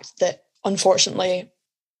the fact that, unfortunately,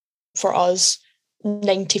 for us,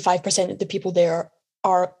 95% of the people there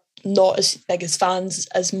are not as big as fans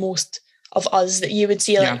as most of us that you would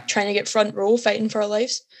see like trying to get front row fighting for our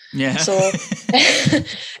lives. Yeah. So,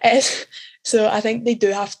 so I think they do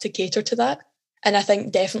have to cater to that. And I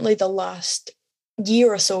think definitely the last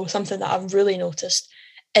year or so, something that I've really noticed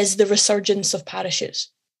is the resurgence of parachutes.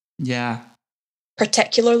 Yeah.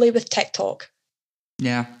 Particularly with TikTok.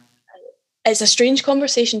 Yeah. It's a strange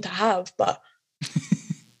conversation to have, but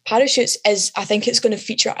parachutes I think it's going to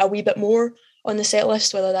feature a wee bit more on the set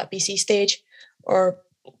list, whether that be C Stage or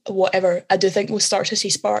whatever. I do think we'll start to see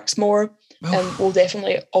Sparks more, and we'll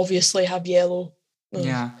definitely obviously have Yellow.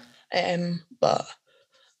 Yeah. But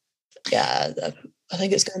yeah, I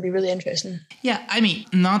think it's going to be really interesting. Yeah, I mean,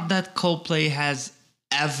 not that Coldplay has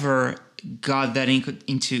ever got that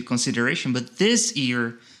into consideration, but this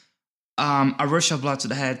year, A Rush of Blood to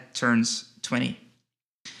the Head turns 20.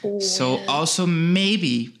 So also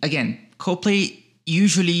maybe, again, Coldplay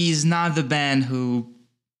usually is not the band who,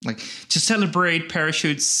 like, to celebrate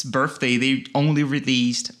Parachute's birthday, they only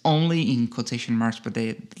released, only in quotation marks, but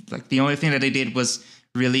they, like, the only thing that they did was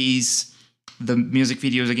release the music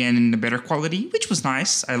videos again in a better quality, which was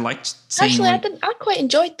nice. I liked seeing. Actually, I quite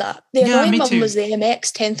enjoyed that. The annoying one was the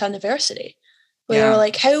MX 10th anniversary, where they were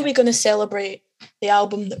like, how are we going to celebrate the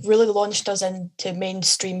album that really launched us into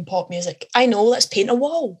mainstream pop music? I know, let's paint a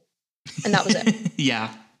wall. And that was it.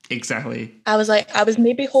 Yeah, exactly. I was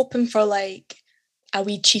maybe hoping for like a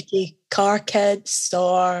wee cheeky Car Kids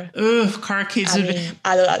or... Car Kids.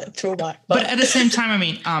 I don't know, throwback. But at the same time, I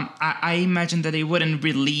mean, I imagine that they wouldn't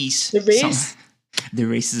release... The Race? The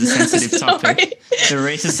Race is a sensitive topic. The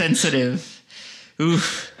Race is sensitive.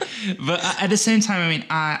 Oof. But at the same time, I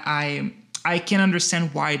mean, I can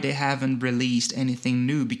understand why they haven't released anything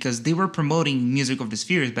new, because they were promoting Music of the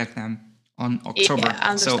Spheres back then on October. Yeah,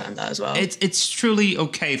 I understand that as well. It's truly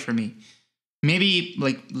okay for me. Maybe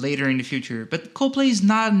like later in the future. But Coldplay is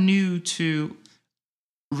not new to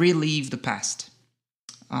relive the past.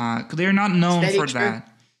 They're not known for that.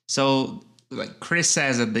 So like Chris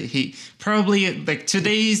says that he probably, like,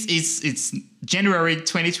 today's it's January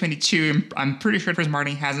 2022. And I'm pretty sure Chris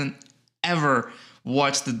Martin hasn't ever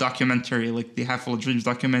watched the documentary, like the Head Full of Dreams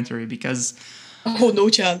documentary, because no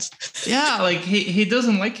chance. Yeah, like he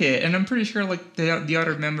doesn't like it, and I'm pretty sure like the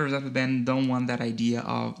other members of the band don't like that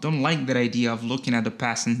idea of looking at the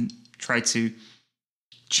past and try to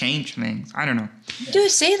change things. I don't know. They do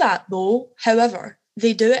say that though, however,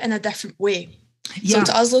 they do it in a different way. Yeah. So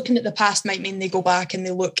to us, looking at the past might mean they go back and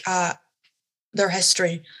they look at their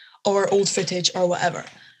history or old footage or whatever.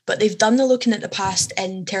 But they've done the looking at the past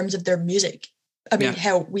in terms of their music. I mean,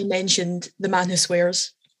 hell, we mentioned The Man Who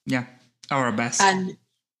Swears. Yeah, our best. And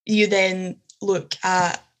you then look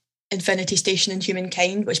at Infinity Station and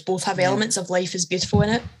Humankind, which both have elements of Life is Beautiful in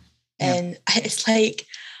it. And it's like,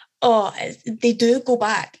 they do go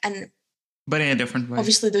back. But in a different way.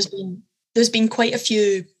 Obviously, there's been quite a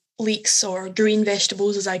few leaks, or green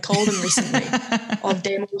vegetables as I call them recently, of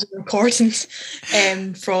demos and recordings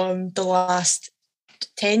from the last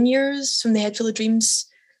 10 years, from the Head Full of Dreams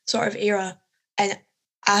sort of era. And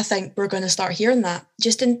I think we're going to start hearing that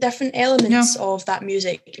just in different elements of that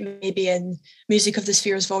music, maybe in Music of the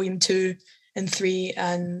Spheres Volume 2 and 3.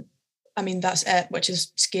 And I mean, that's it, which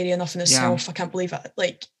is scary enough in itself. I can't believe it.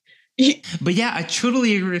 Like, but yeah, I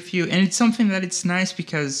totally agree with you. And it's something that it's nice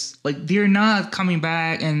because like they're not coming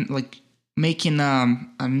back and like making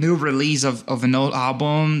a new release of an old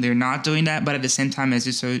album. They're not doing that. But at the same time, as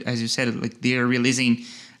you said, like they're releasing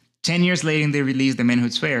 10 years later, they released The Man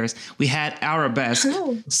Who Swears. We had Arabesque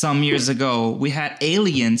some years ago. We had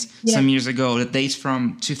Aliens some years ago. That dates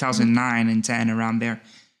from 2009 and 10, around there.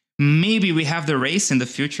 maybe we have the race in the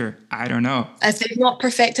future. I don't know. If they've not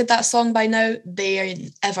perfected that song by now, they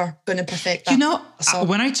ain't ever going to perfect that song.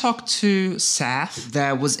 When I talked to Saf,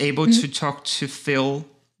 that was able to talk to Phil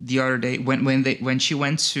the other day, when she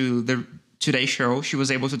went to the Today Show, she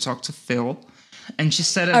was able to talk to Phil, and she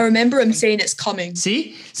said, I remember him saying it's coming.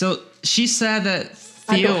 See? So she said that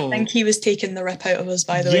Phil... I don't think he was taking the rip out of us,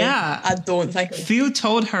 by the way. I don't think... Phil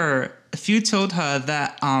told her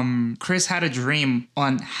that Chris had a dream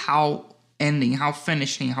on how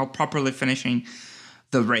properly finishing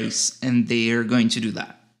the race, and they are going to do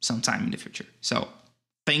that sometime in the future. So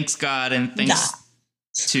thanks God, and thanks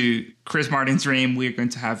to Chris Martin's dream, we're going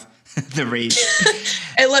to have the race.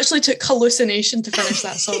 It literally took hallucination to finish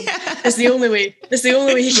that song. It's the only way. It's the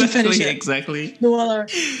only way he can finish it. Exactly. No other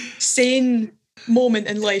sane moment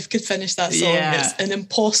in life could finish that song. Yeah. It's an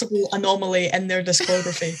impossible anomaly in their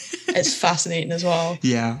discography. It's fascinating as well.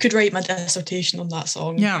 Yeah. Could write my dissertation on that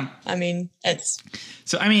song. Yeah. I mean, it's...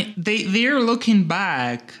 So, I mean, they're looking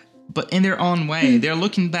back, but in their own way. They're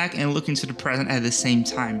looking back and looking to the present at the same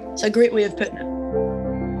time. It's a great way of putting it.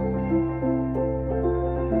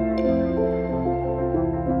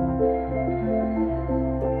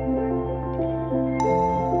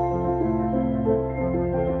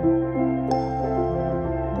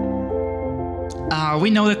 We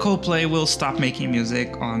know that Coldplay will stop making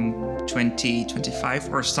music on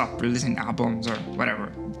 2025 or stop releasing albums or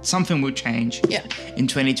whatever. Something will change in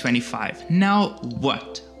 2025. Now,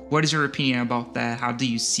 what? What is your opinion about that? How do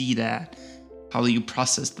you see that? How do you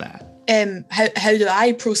process that? How do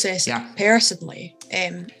I process it personally?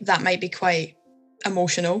 That might be quite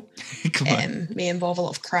emotional. Come on. May involve a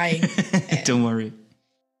lot of crying. Don't worry.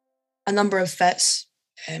 A number of fits.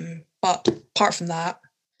 But apart from that,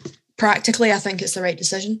 practically, I think it's the right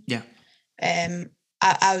decision. Yeah.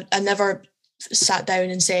 I never sat down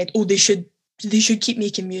and said, "Oh, they should keep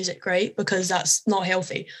making music," right? Because that's not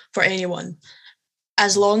healthy for anyone.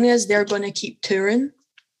 As long as they're going to keep touring,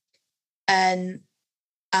 and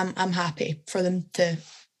I'm happy for them to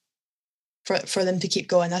keep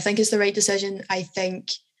going. I think it's the right decision. I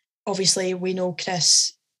think, obviously, we know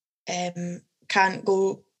Chris can't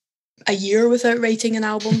go a year without writing an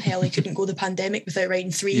album. Hell, he couldn't go the pandemic without writing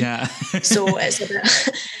 3. Yeah. So it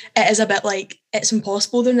is a bit like it's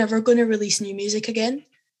impossible. They're never going to release new music again.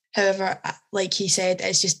 However, like he said,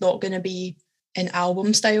 it's just not going to be an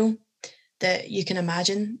album style that you can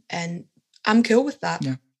imagine, and I'm cool with that.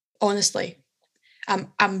 Yeah. Honestly,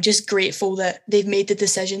 I'm just grateful that they've made the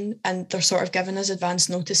decision and they're sort of giving us advance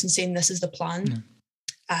notice and saying this is the plan.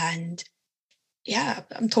 Yeah. And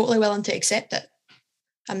I'm totally willing to accept it.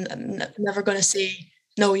 I'm never going to say,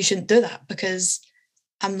 no, you shouldn't do that, because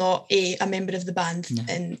I'm not a member of the band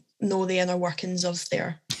and know the inner workings of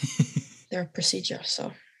their procedure.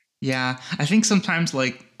 So yeah, I think sometimes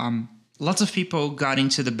lots of people got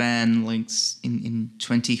into the band like in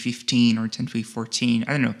 2015 or 2014.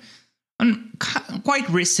 I don't know. On quite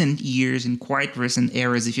recent years and quite recent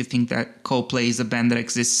eras, if you think that Coldplay is a band that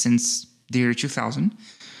exists since the year 2000.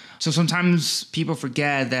 So sometimes people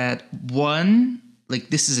forget that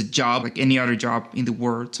this is a job like any other job in the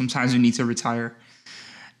world. Sometimes we need to retire.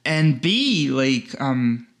 And B,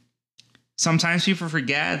 sometimes people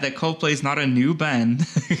forget that Coldplay is not a new band.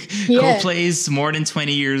 Coldplay is more than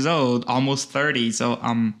 20 years old, almost 30. So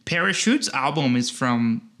Parachute's album is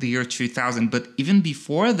from the year 2000. But even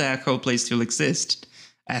before that, Coldplay still exists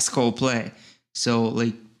as Coldplay. So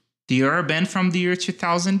they are a band from the year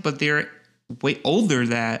 2000, but they're way older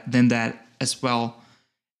than that as well.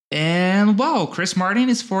 And wow, Chris Martin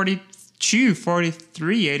is 42,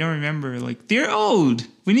 43. I don't remember. They're old.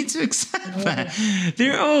 We need to accept that.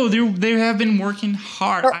 They're old. They have been working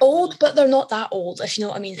hard. They're old, but they're not that old, if you know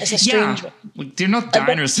what I mean. It's a strange one. They're not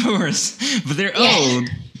dinosaurs, but they're old.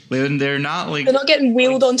 They're not they're not getting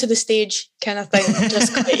wheeled onto the stage kind of thing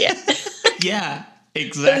just quite yet. Yeah,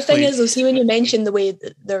 exactly. But the thing is, though, see, when you mention the way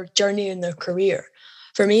their journey and their career,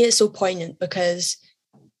 for me, it's so poignant because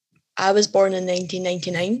I was born in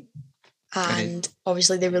 1999, and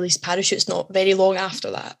obviously they released Parachutes not very long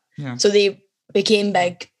after that. Yeah. So they became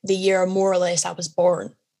big the year more or less I was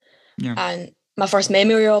born. Yeah. And my first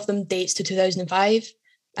memory of them dates to 2005,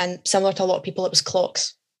 and similar to a lot of people, it was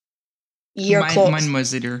Clocks. Clocks. Mine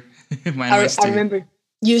was either. I remember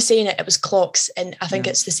you saying it was Clocks, and I think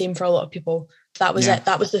it's the same for a lot of people. That was it.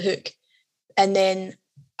 That was the hook. And then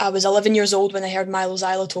I was 11 years old when I heard Milo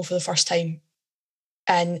Xyloto for the first time.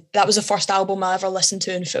 And that was the first album I ever listened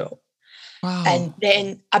to in full. Wow. And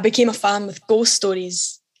then I became a fan with Ghost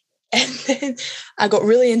Stories. And then I got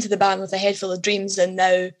really into the band with A Head Full of Dreams. And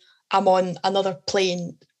now I'm on another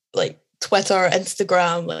plane, Twitter,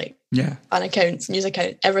 Instagram, Fan accounts, news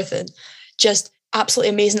account, everything. Just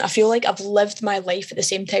absolutely amazing. I feel like I've lived my life at the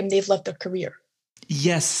same time they've lived their career.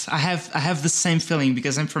 Yes, I have the same feeling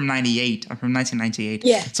because I'm from 98. I'm from 1998.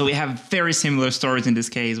 Yeah. So we have very similar stories in this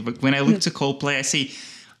case. But when I look to Coldplay, I see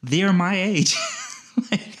they're my age.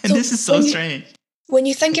 And this is so strange. When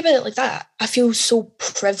you think about it like that, I feel so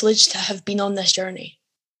privileged to have been on this journey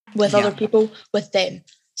with other people, with them.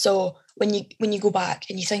 So when you go back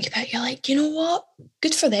and you think about it, you're like, you know what?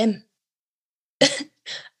 Good for them.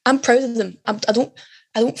 I'm proud of them. I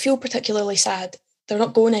don't feel particularly sad. They're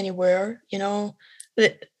not going anywhere, you know.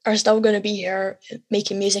 They are still going to be here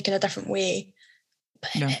making music in a different way.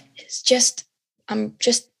 But it's just, I'm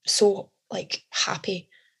just so like happy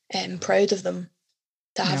and proud of them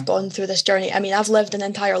to have gone through this journey. I mean, I've lived an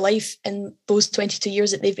entire life in those 22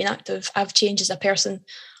 years that they've been active. I've changed as a person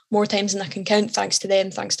more times than I can count, thanks to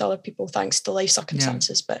them, thanks to other people, thanks to life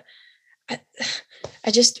circumstances. But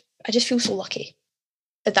I just feel so lucky.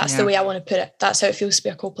 That's the way I want to put it. That's how it feels to be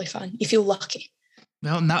a Coldplay fan. You feel lucky.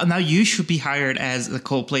 Well, now you should be hired as a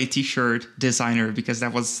Coldplay t-shirt designer because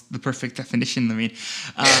that was the perfect definition. I mean,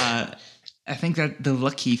 I think that the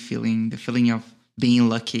lucky feeling, the feeling of being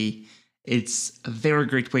lucky, it's a very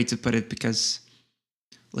great way to put it because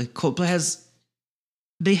like Coldplay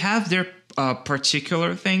they have their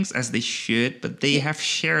particular things as they should, but they have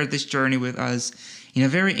shared this journey with us in a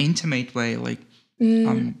very intimate way. Like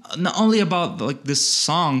not only about like the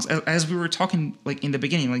songs, as we were talking like in the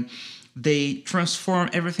beginning, like they transform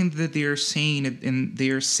everything that they are saying and they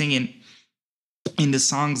are singing in the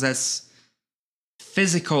songs as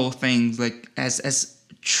physical things, like as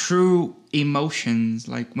true emotions.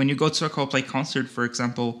 Like when you go to a Coldplay concert, for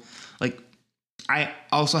example, like I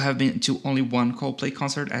also have been to only one Coldplay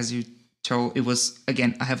concert, as you told. It was,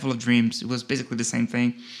 again, I Have Full of Dreams. It was basically the same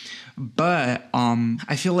thing. But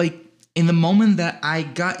I feel like in the moment that I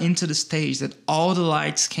got into the stage, that all the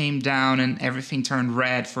lights came down and everything turned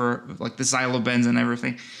red for like the xylobends and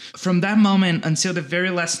everything. From that moment until the very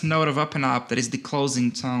last note of Up and Up, that is the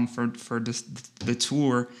closing song for the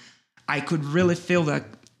tour, I could really feel that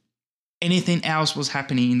anything else was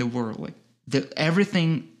happening in the world. Like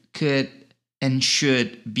everything could and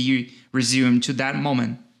should be resumed to that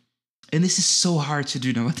moment. And this is so hard to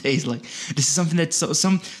do nowadays. Like this is something that's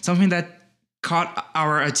something that caught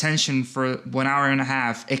our attention for 1 hour and a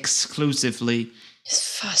half exclusively.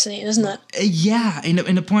 It's fascinating, isn't it? Yeah, in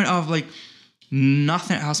the point of like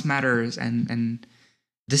nothing else matters, and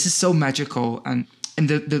this is so magical. And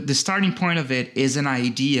the starting point of it is an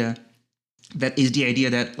idea that is the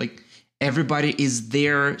idea that like everybody is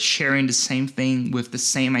there sharing the same thing with the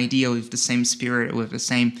same idea, with the same spirit, with the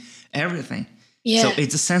same everything. Yeah. So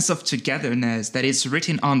it's a sense of togetherness that is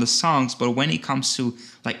written on the songs, but when it comes to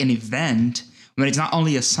like an event, when it's not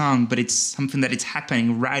only a song, but it's something that is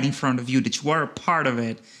happening right in front of you, that you are a part of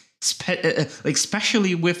it, like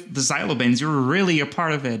especially with the xylobends, you're really a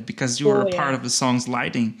part of it because you are a part of the song's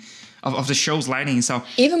lighting, of the show's lighting. So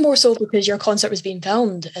even more so because your concert was being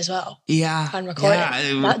filmed as well. Yeah. And recorded. Yeah.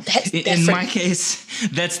 In my case,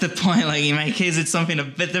 that's the point. Like in my case, it's something a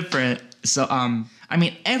bit different. So, I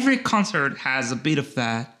mean, every concert has a bit of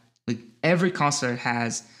that. Like every concert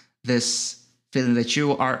has this feeling that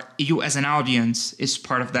you as an audience is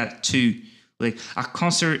part of that too. Like a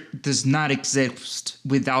concert does not exist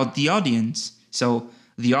without the audience. So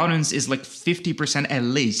the audience is like 50% at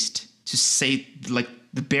least, to say like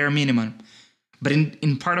the bare minimum. But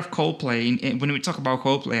in part of Coldplay, when we talk about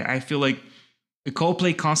Coldplay, I feel like a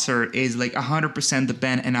Coldplay concert is like 100% the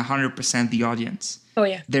band and 100% the audience. Oh,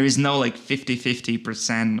 yeah. There is no like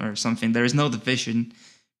 50% or something. There is no division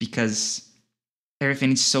because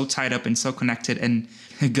everything is so tied up and so connected, and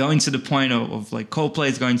going to the point of like Coldplay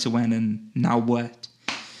is going to win and now what?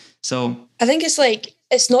 So I think it's like,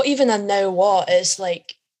 it's not even a now what, it's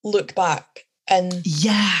like look back and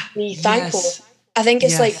be thankful. Yes. I think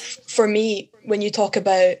it's like, for me, when you talk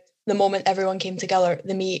about the moment everyone came together,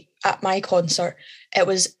 the me at my concert, it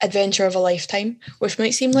was adventure of a lifetime, which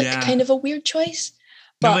might seem like kind of a weird choice.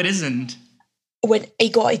 But no, it isn't. When he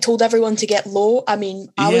told everyone to get low, I mean,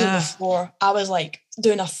 I was on the floor. I was like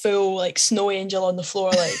doing a full like snow angel on the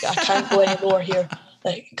floor. Like, I can't go any lower here.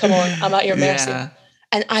 Like, come on, I'm at your mercy.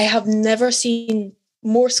 And I have never seen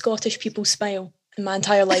more Scottish people smile in my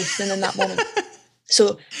entire life than in that moment.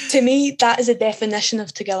 So to me, that is a definition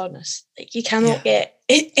of togetherness. Like, you cannot get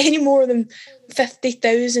any more than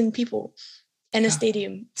 50,000 people in a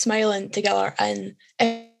stadium smiling together. And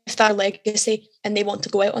if they're legacy and they want to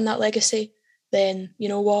go out on that legacy, then you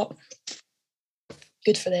know what?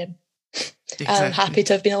 Good for them. Exactly. I'm happy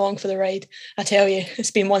to have been along for the ride. I tell you,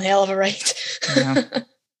 it's been one hell of a ride.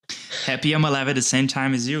 Happy I'm alive at the same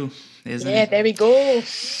time as you, isn't it? Yeah, there we go.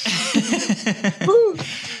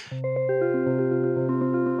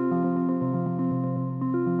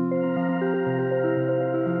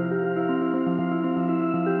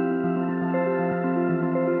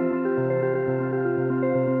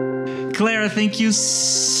 Claire, thank you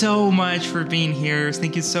so much for being here.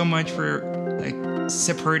 Thank you so much for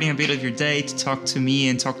separating a bit of your day to talk to me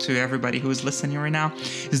and talk to everybody who is listening right now.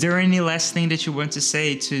 Is there any last thing that you want to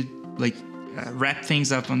say to wrap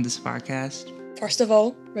things up on this podcast? First of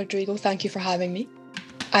all, Rodrigo, thank you for having me.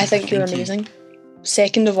 I think you're amazing.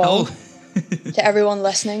 Second of all, to everyone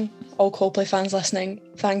listening, all Coldplay fans listening,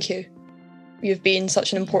 thank you. You've been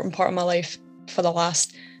such an important part of my life for the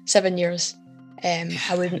last 7 years.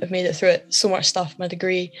 I wouldn't have made it through it. So much stuff, my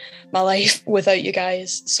degree, my life, without you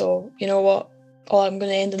guys. So, you know what? All I'm going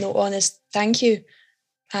to end the note on is thank you.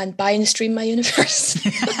 And buy and stream my universe.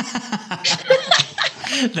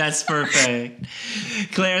 That's perfect.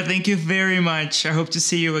 Claire, thank you very much. I hope to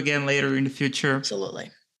see you again later in the future. Absolutely.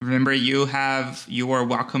 Remember, you are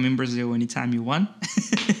welcome in Brazil anytime you want.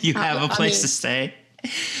 You have a place to stay.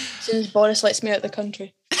 As soon as Boris lets me out of the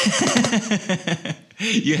country.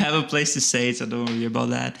 You have a place to stay, so don't worry about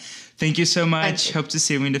that. Thank you so much. Hope to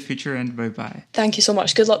see you in the future, and bye-bye. Thank you so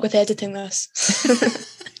much. Good luck with editing this.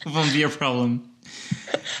 Won't be a problem.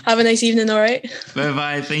 Have a nice evening, all right?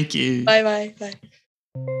 Bye-bye. Thank you. Bye-bye. Bye.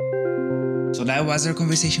 So that was our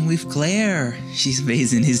conversation with Claire. She's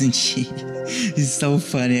amazing, isn't she? It's so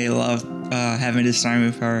funny. I love having this time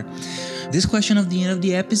with her. This question of the end of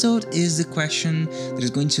the episode is the question that is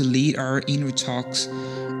going to lead our Inner Talks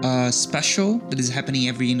special that is happening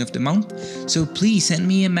every end of the month. So please send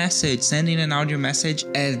me a message, send in an audio message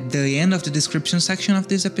at the end of the description section of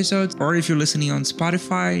this episode, or if you're listening on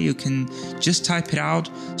Spotify, you can just type it out,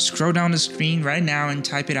 scroll down the screen right now and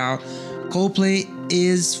type it out. Coldplay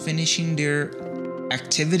is finishing their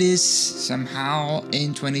activities somehow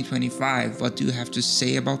in 2025. What do you have to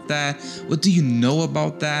say about that? What do you know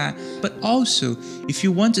about that? But also, if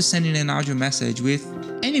you want to send in an audio message with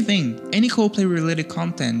anything, any Coldplay related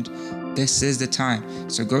content, this is the time.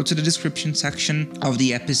 So go to the description section of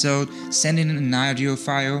the episode, send in an audio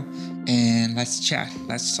file, and let's chat,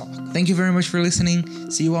 let's talk. Thank you very much for listening.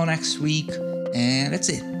 See you all next week, and that's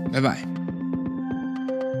it. Bye-bye.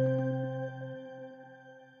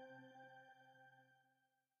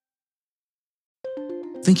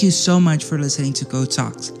 Thank you so much for listening to Code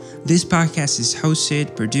Talks. This podcast is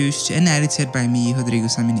hosted, produced, and edited by me, Rodrigo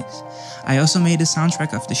Saminis. I also made the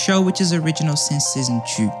soundtrack of the show, which is original since season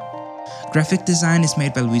 2. Graphic design is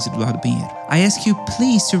made by Luis Eduardo Pinheiro. I ask you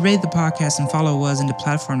please to rate the podcast and follow us in the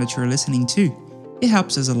platform that you're listening to. It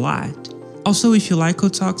helps us a lot. Also, if you like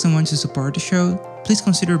Code Talks and want to support the show, please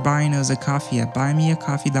consider buying us a coffee at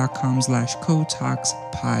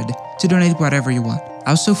buymeacoffee.com/CodeTalksPod to donate whatever you want.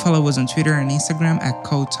 Also follow us on Twitter and Instagram at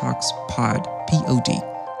CodeTalksPod, Pod.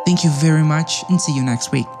 Thank you very much and see you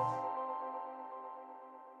next week.